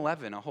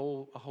 2011, a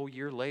whole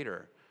year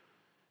later.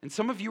 And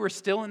some of you are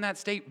still in that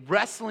state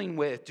wrestling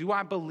with, do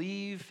I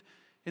believe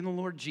in the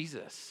Lord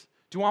Jesus?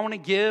 Do I want to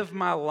give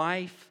my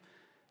life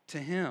to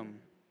him?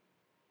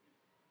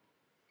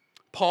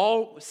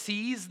 Paul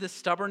sees this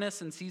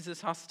stubbornness and sees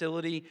this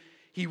hostility.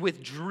 He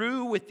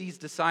withdrew with these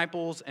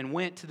disciples and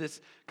went to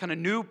this kind of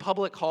new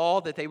public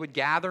hall that they would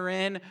gather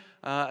in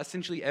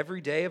essentially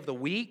every day of the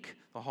week,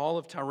 the Hall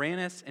of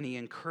Tyrannus, and he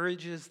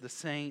encourages the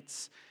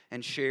saints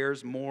and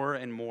shares more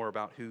and more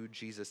about who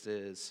Jesus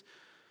is.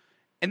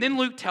 And then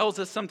Luke tells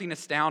us something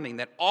astounding,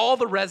 that all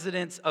the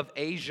residents of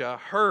Asia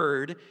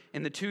heard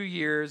in the 2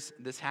 years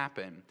this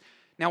happened.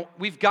 Now,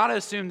 we've got to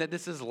assume that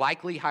this is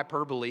likely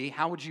hyperbole.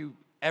 How would you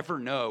ever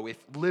know if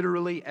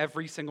literally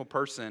every single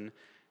person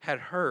had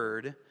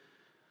heard?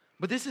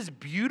 But this is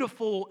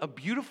beautiful, a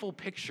beautiful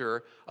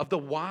picture of the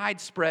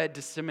widespread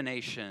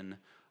dissemination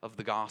of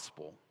the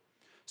gospel.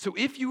 So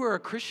if you are a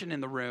Christian in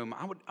the room,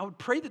 I would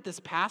pray that this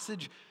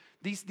passage,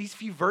 these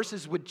few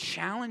verses would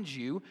challenge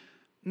you.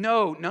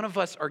 No, none of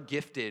us are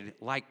gifted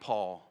like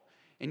Paul.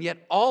 And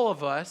yet all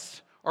of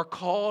us are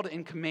called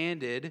and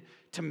commanded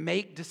to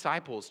make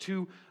disciples,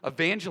 to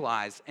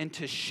evangelize, and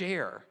to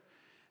share.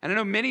 And I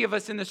know many of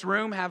us in this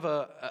room have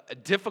a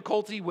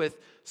difficulty with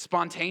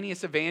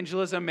spontaneous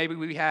evangelism. Maybe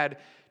we had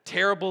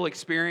terrible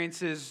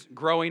experiences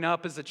growing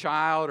up as a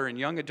child or in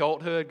young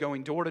adulthood,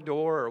 going door to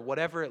door or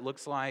whatever it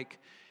looks like.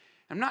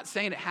 I'm not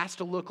saying it has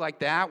to look like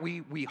that.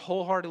 We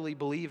wholeheartedly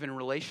believe in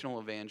relational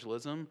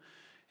evangelism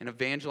and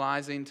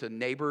evangelizing to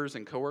neighbors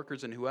and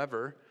coworkers and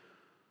whoever.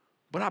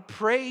 But I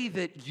pray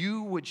that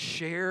you would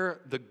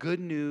share the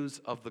good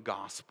news of the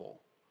gospel.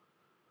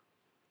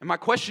 And my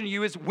question to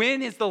you is,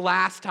 when is the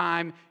last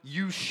time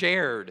you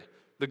shared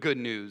the good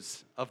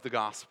news of the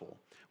gospel?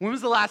 When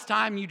was the last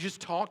time you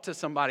just talked to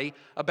somebody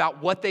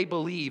about what they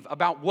believe,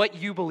 about what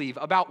you believe,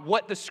 about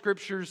what the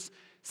scriptures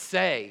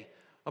say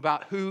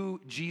about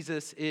who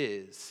Jesus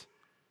is?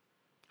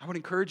 I would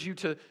encourage you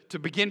to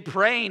begin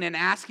praying and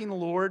asking the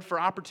Lord for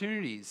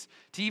opportunities,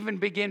 to even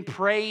begin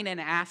praying and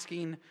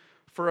asking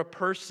for a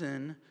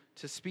person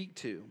to speak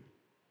to.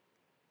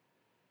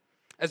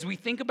 As we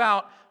think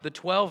about the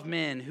 12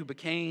 men who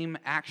became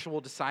actual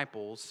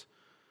disciples,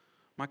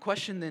 my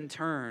question then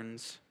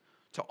turns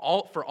to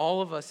for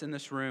all of us in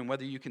this room,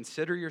 whether you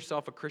consider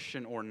yourself a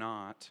Christian or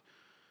not,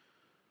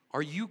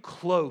 are you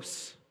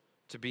close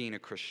to being a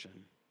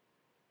Christian?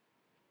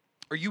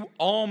 Are you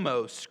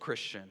almost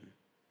Christian?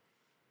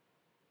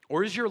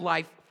 Or is your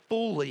life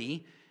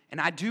fully, and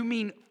I do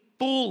mean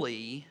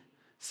fully,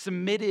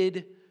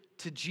 submitted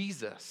to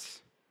Jesus?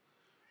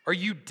 Are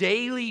you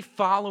daily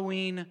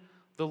following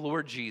the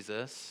Lord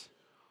Jesus,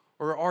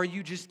 or are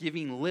you just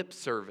giving lip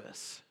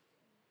service?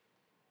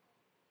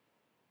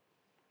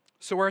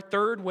 So our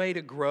third way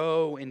to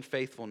grow in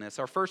faithfulness,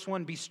 our first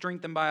one, be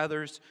strengthened by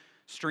others,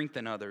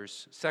 strengthen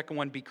others. Second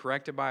one, be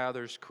corrected by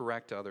others,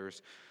 correct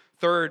others.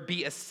 Third,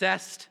 be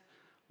assessed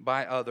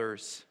by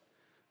others.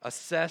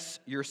 Assess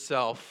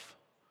yourself.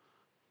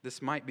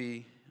 This might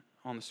be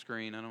on the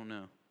screen, I don't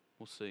know.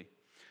 We'll see.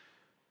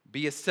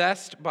 Be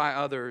assessed by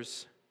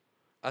others.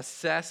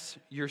 Assess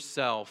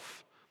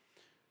yourself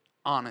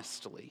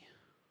honestly.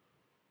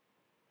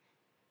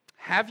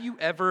 Have you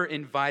ever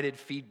invited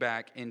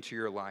feedback into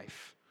your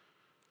life?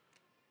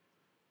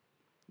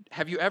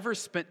 Have you ever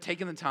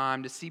taken the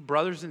time to see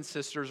brothers and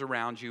sisters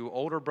around you,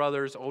 older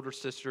brothers, older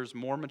sisters,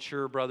 more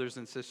mature brothers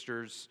and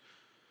sisters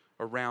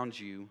around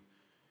you?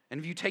 And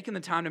have you taken the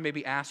time to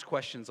maybe ask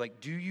questions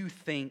like, do you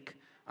think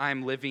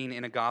I'm living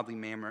in a godly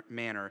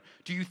manner?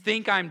 Do you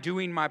think I'm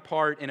doing my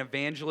part in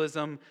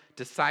evangelism,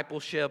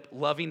 discipleship,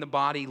 loving the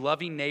body,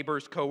 loving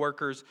neighbors,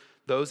 coworkers,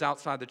 those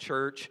outside the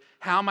church?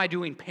 How am I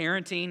doing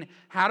parenting?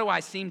 How do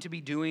I seem to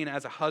be doing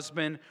as a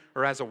husband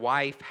or as a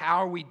wife? How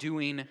are we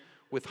doing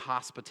with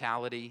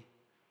hospitality?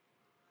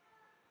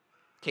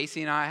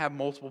 Casey and I have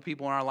multiple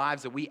people in our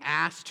lives that we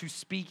ask to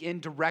speak in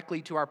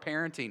directly to our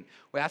parenting.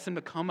 We ask them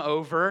to come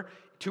over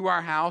to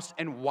our house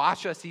and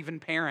watch us even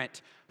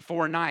parent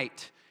for a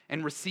night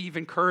and receive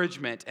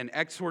encouragement and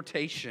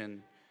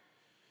exhortation.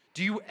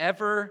 Do you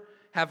ever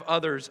have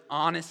others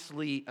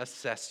honestly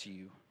assess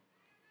you?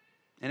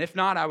 And if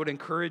not, I would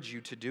encourage you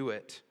to do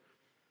it.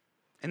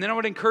 And then I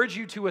would encourage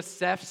you to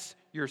assess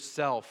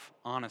yourself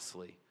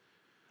honestly.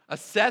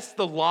 Assess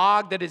the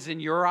log that is in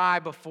your eye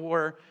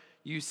before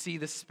you see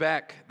the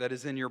speck that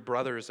is in your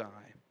brother's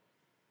eye.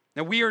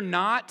 Now, we are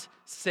not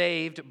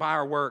saved by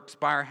our works,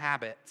 by our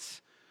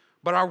habits,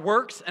 but our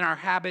works and our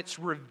habits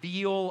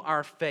reveal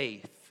our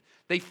faith.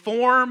 They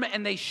form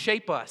and they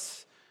shape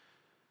us.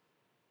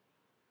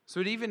 So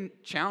it even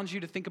challenges you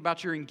to think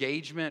about your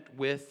engagement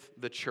with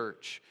the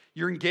church,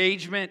 your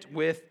engagement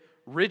with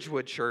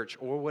Ridgewood Church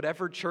or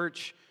whatever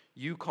church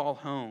you call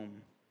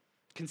home.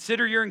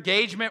 Consider your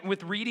engagement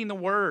with reading the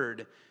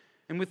Word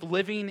and with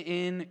living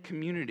in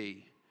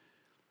community.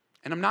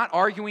 And I'm not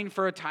arguing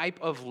for a type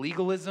of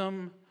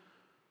legalism,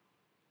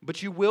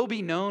 but you will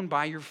be known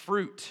by your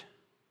fruit.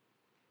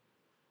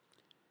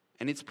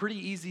 And it's pretty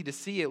easy to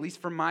see, at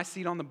least from my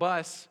seat on the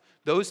bus,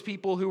 those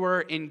people who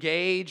are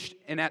engaged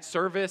and at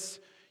service,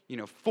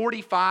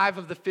 45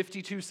 of the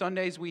 52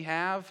 Sundays we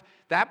have,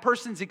 that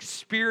person's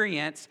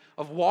experience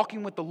of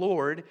walking with the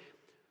Lord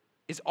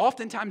is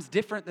oftentimes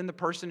different than the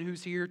person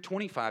who's here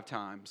 25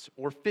 times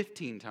or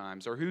 15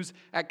 times or who's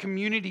at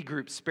community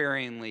groups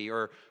sparingly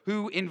or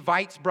who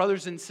invites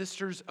brothers and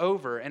sisters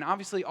over. And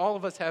obviously all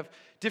of us have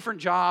different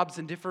jobs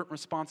and different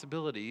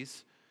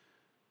responsibilities.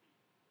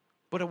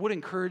 But I would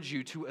encourage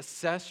you to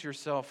assess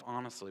yourself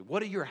honestly.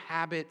 What do your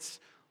habits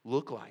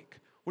look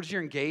like? What is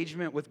your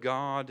engagement with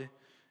God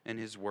and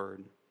His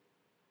Word?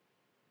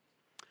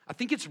 I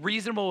think it's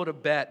reasonable to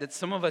bet that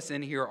some of us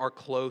in here are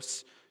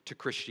close to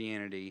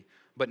Christianity,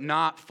 but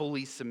not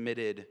fully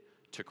submitted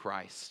to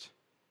Christ.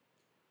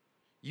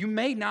 You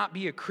may not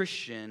be a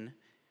Christian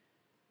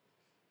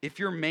if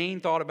your main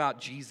thought about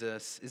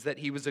Jesus is that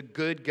He was a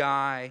good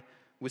guy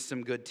with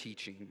some good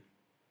teaching.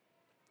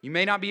 You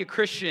may not be a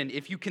Christian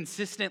if you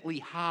consistently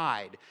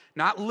hide,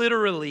 not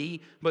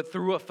literally, but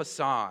through a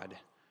facade.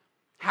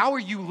 How are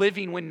you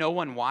living when no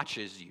one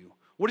watches you?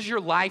 What does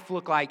your life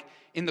look like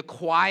in the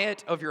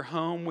quiet of your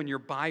home when you're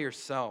by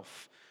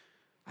yourself?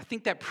 I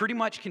think that pretty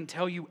much can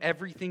tell you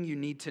everything you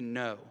need to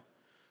know.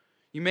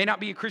 You may not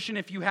be a Christian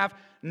if you have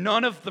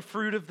none of the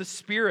fruit of the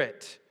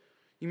Spirit.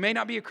 You may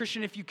not be a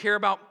Christian if you care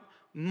about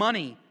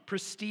money,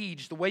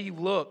 prestige, the way you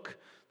look,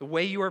 the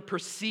way you are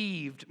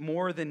perceived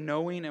more than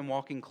knowing and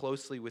walking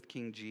closely with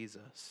King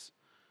Jesus.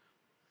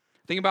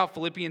 Think about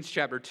Philippians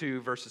chapter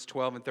 2, verses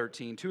 12 and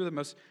 13, two of the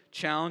most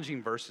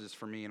challenging verses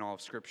for me in all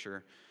of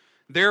Scripture.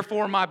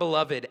 Therefore, my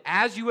beloved,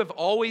 as you have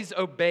always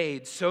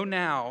obeyed, so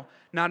now,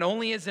 not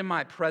only as in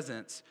my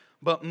presence,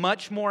 but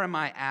much more in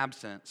my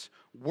absence,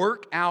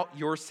 work out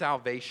your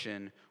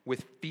salvation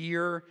with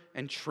fear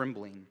and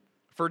trembling.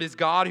 For it is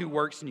God who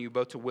works in you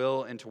both to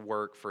will and to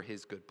work for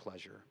his good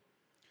pleasure.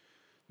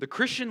 The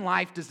Christian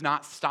life does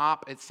not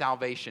stop at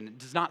salvation. It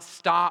does not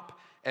stop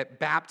at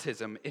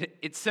baptism.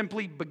 It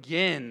simply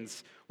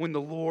begins when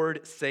the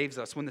Lord saves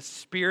us, when the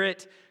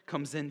Spirit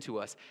comes into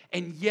us.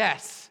 And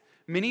yes,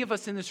 many of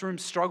us in this room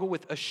struggle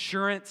with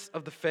assurance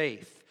of the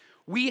faith.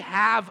 We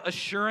have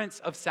assurance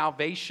of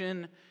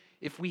salvation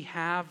if we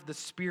have the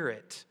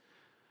Spirit.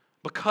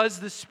 Because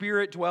the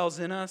Spirit dwells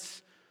in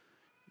us,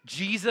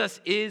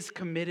 Jesus is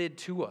committed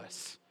to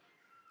us.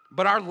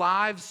 But our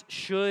lives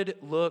should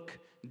look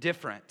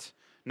different.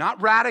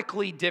 Not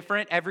radically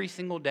different every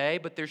single day,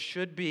 but there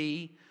should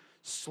be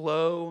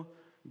slow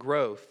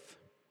growth.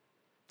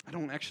 I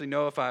don't actually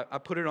know if I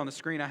put it on the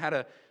screen. I had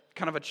a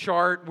kind of a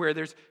chart where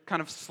there's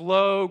kind of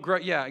slow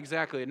growth. Yeah,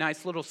 exactly. A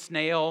nice little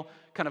snail.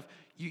 Kind of,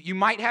 you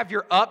might have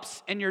your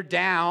ups and your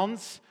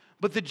downs,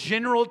 but the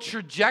general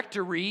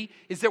trajectory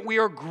is that we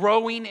are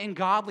growing in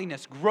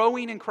godliness,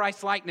 growing in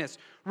Christ-likeness,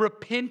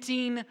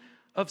 repenting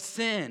of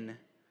sin.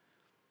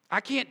 I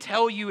can't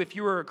tell you if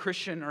you are a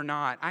Christian or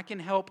not. I can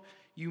help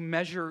you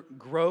measure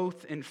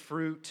growth and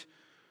fruit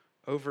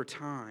over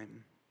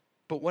time.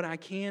 But what I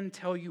can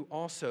tell you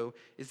also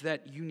is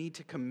that you need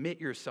to commit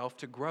yourself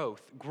to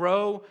growth.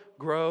 Grow,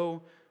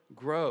 grow,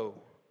 grow.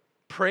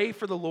 Pray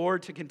for the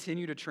Lord to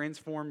continue to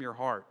transform your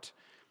heart.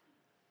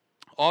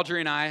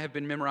 Audrey and I have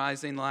been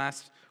memorizing the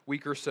last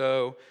week or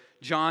so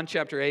John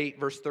chapter 8,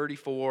 verse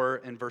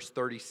 34 and verse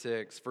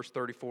 36. Verse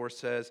 34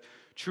 says,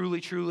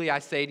 "Truly, truly, I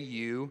say to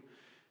you,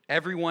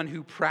 everyone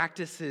who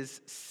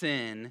practices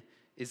sin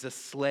is a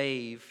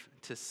slave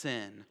to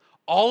sin."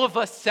 All of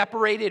us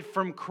separated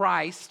from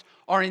Christ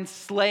are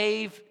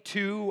enslaved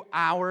to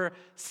our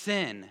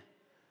sin.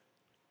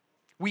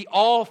 We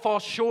all fall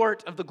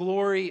short of the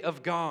glory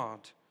of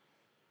God.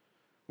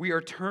 We are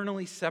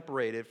eternally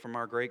separated from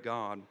our great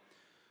God.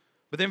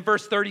 But then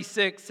verse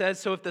 36 says,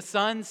 "So if the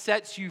Son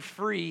sets you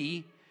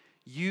free,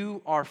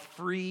 you are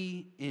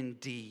free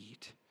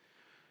indeed."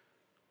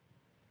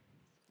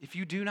 If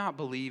you do not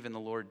believe in the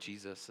Lord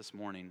Jesus this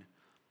morning,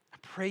 I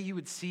pray you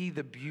would see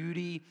the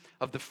beauty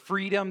of the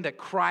freedom that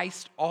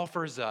Christ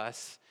offers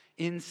us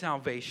in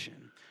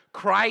salvation.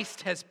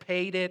 Christ has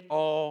paid it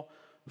all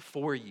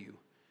for you.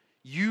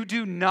 You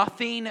do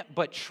nothing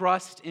but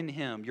trust in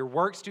him. Your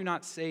works do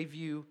not save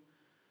you.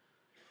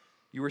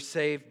 You are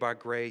saved by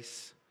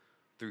grace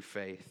through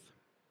faith.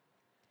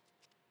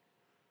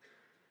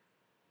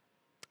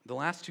 The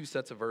last two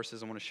sets of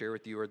verses I want to share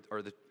with you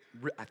are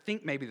I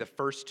think maybe the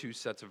first two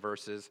sets of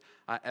verses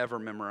I ever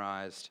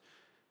memorized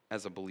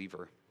as a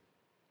believer.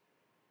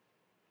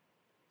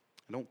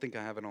 I don't think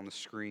I have it on the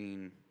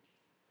screen,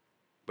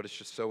 but it's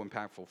just so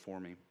impactful for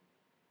me.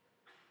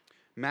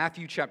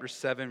 Matthew chapter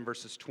 7,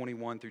 verses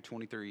 21 through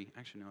 23.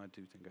 Actually, no, I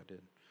do think I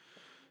did.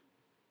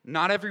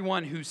 "Not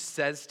everyone who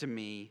says to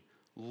me,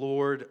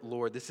 'Lord,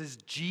 Lord,'" this is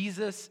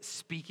Jesus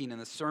speaking in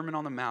the Sermon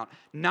on the Mount.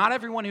 "Not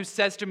everyone who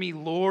says to me,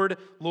 'Lord,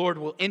 Lord,'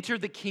 will enter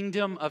the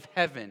kingdom of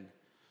heaven,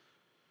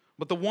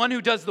 but the one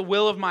who does the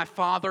will of my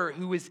Father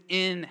who is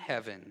in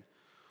heaven.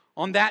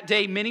 On that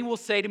day, many will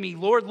say to me,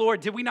 'Lord, Lord,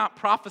 did we not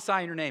prophesy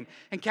in your name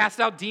and cast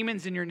out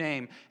demons in your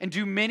name and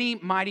do many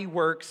mighty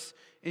works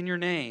in your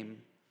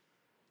name?'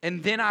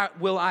 And then I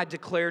will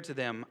declare to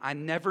them, 'I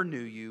never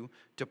knew you.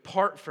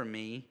 Depart from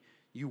me,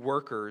 you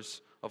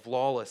workers of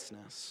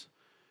lawlessness.'"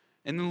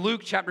 And in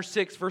Luke chapter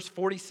 6, verse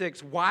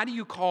 46, "Why do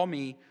you call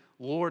me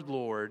Lord,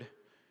 Lord,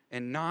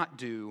 and not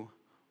do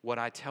what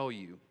I tell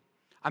you?"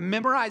 I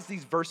memorized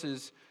these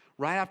verses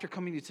right after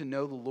coming to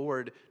know the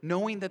Lord,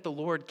 knowing that the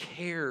Lord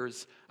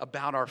cares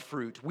about our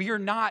fruit. We are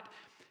not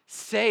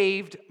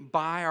saved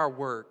by our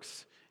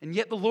works, and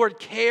yet the Lord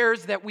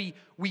cares that we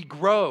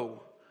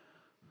grow.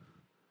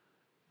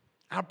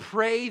 I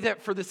pray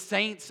that for the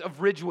saints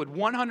of Ridgewood,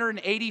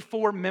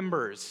 184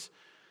 members,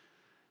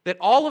 that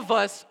all of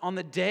us on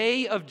the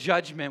day of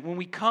judgment, when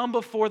we come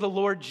before the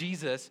Lord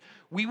Jesus,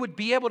 we would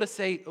be able to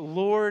say,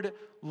 "Lord,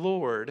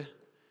 Lord,"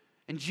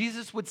 and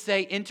Jesus would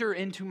say, "Enter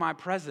into my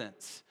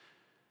presence,"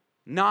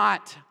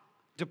 not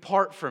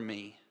 "Depart from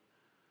me.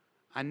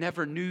 I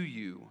never knew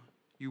you,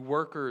 you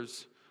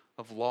workers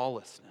of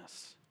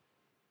lawlessness."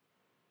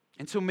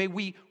 And so may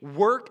we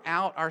work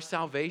out our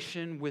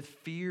salvation with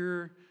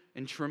fear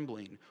and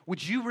trembling.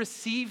 Would you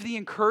receive the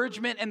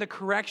encouragement and the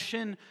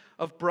correction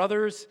of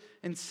brothers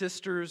and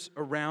sisters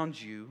around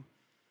you?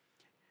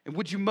 And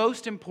would you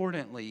most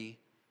importantly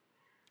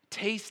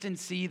Taste and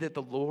see that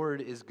the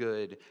Lord is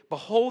good.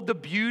 Behold the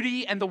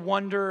beauty and the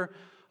wonder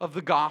of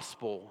the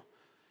gospel,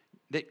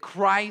 that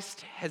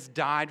Christ has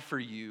died for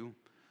you,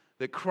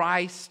 that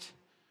Christ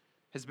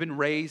has been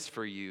raised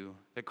for you,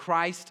 that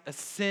Christ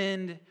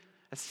ascended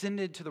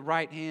to the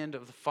right hand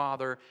of the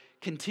Father,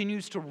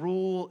 continues to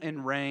rule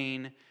and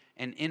reign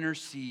and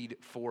intercede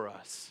for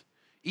us.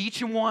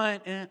 Each and one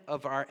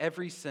of our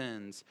every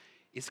sins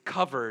is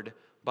covered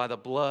by the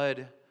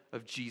blood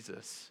of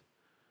Jesus.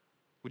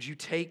 Would you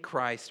take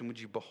Christ and would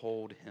you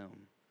behold him?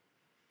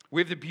 We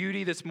have the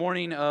beauty this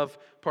morning of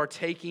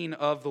partaking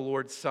of the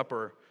Lord's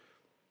Supper.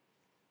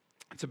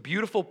 It's a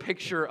beautiful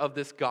picture of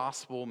this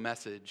gospel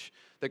message,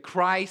 that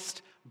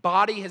Christ's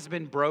body has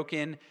been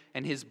broken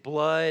and his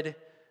blood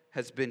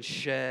has been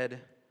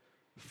shed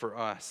for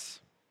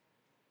us.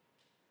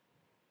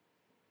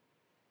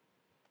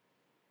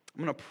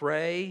 I'm going to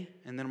pray,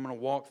 and then I'm going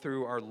to walk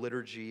through our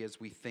liturgy as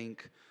we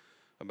think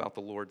about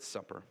the Lord's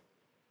Supper.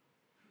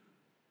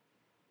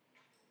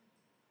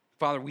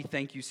 Father, we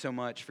thank you so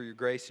much for your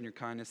grace and your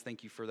kindness.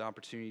 Thank you for the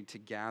opportunity to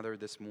gather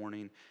this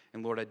morning.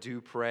 And Lord, I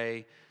do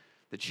pray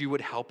that you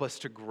would help us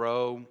to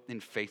grow in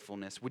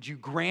faithfulness. Would you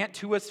grant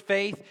to us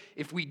faith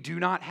if we do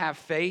not have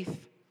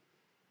faith?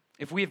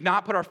 If we have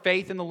not put our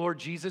faith in the Lord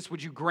Jesus,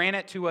 would you grant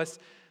it to us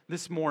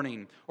this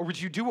morning? Or would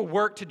you do a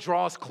work to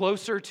draw us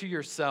closer to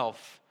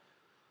yourself?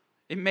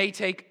 It may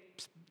take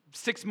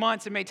 6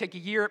 months, it may take a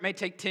year, it may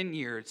take 10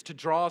 years to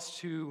draw us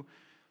to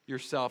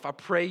yourself. I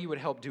pray you would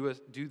help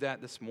do that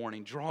this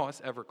morning. Draw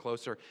us ever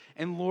closer.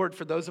 And Lord,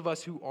 for those of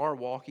us who are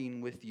walking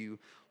with you,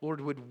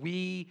 Lord, would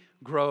we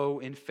grow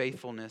in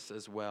faithfulness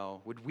as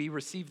well? Would we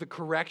receive the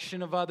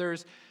correction of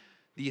others,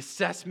 the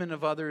assessment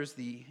of others,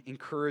 the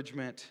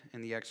encouragement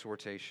and the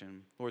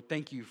exhortation? Lord,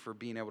 thank you for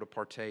being able to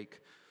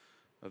partake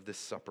of this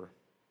supper.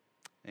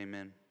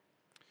 Amen.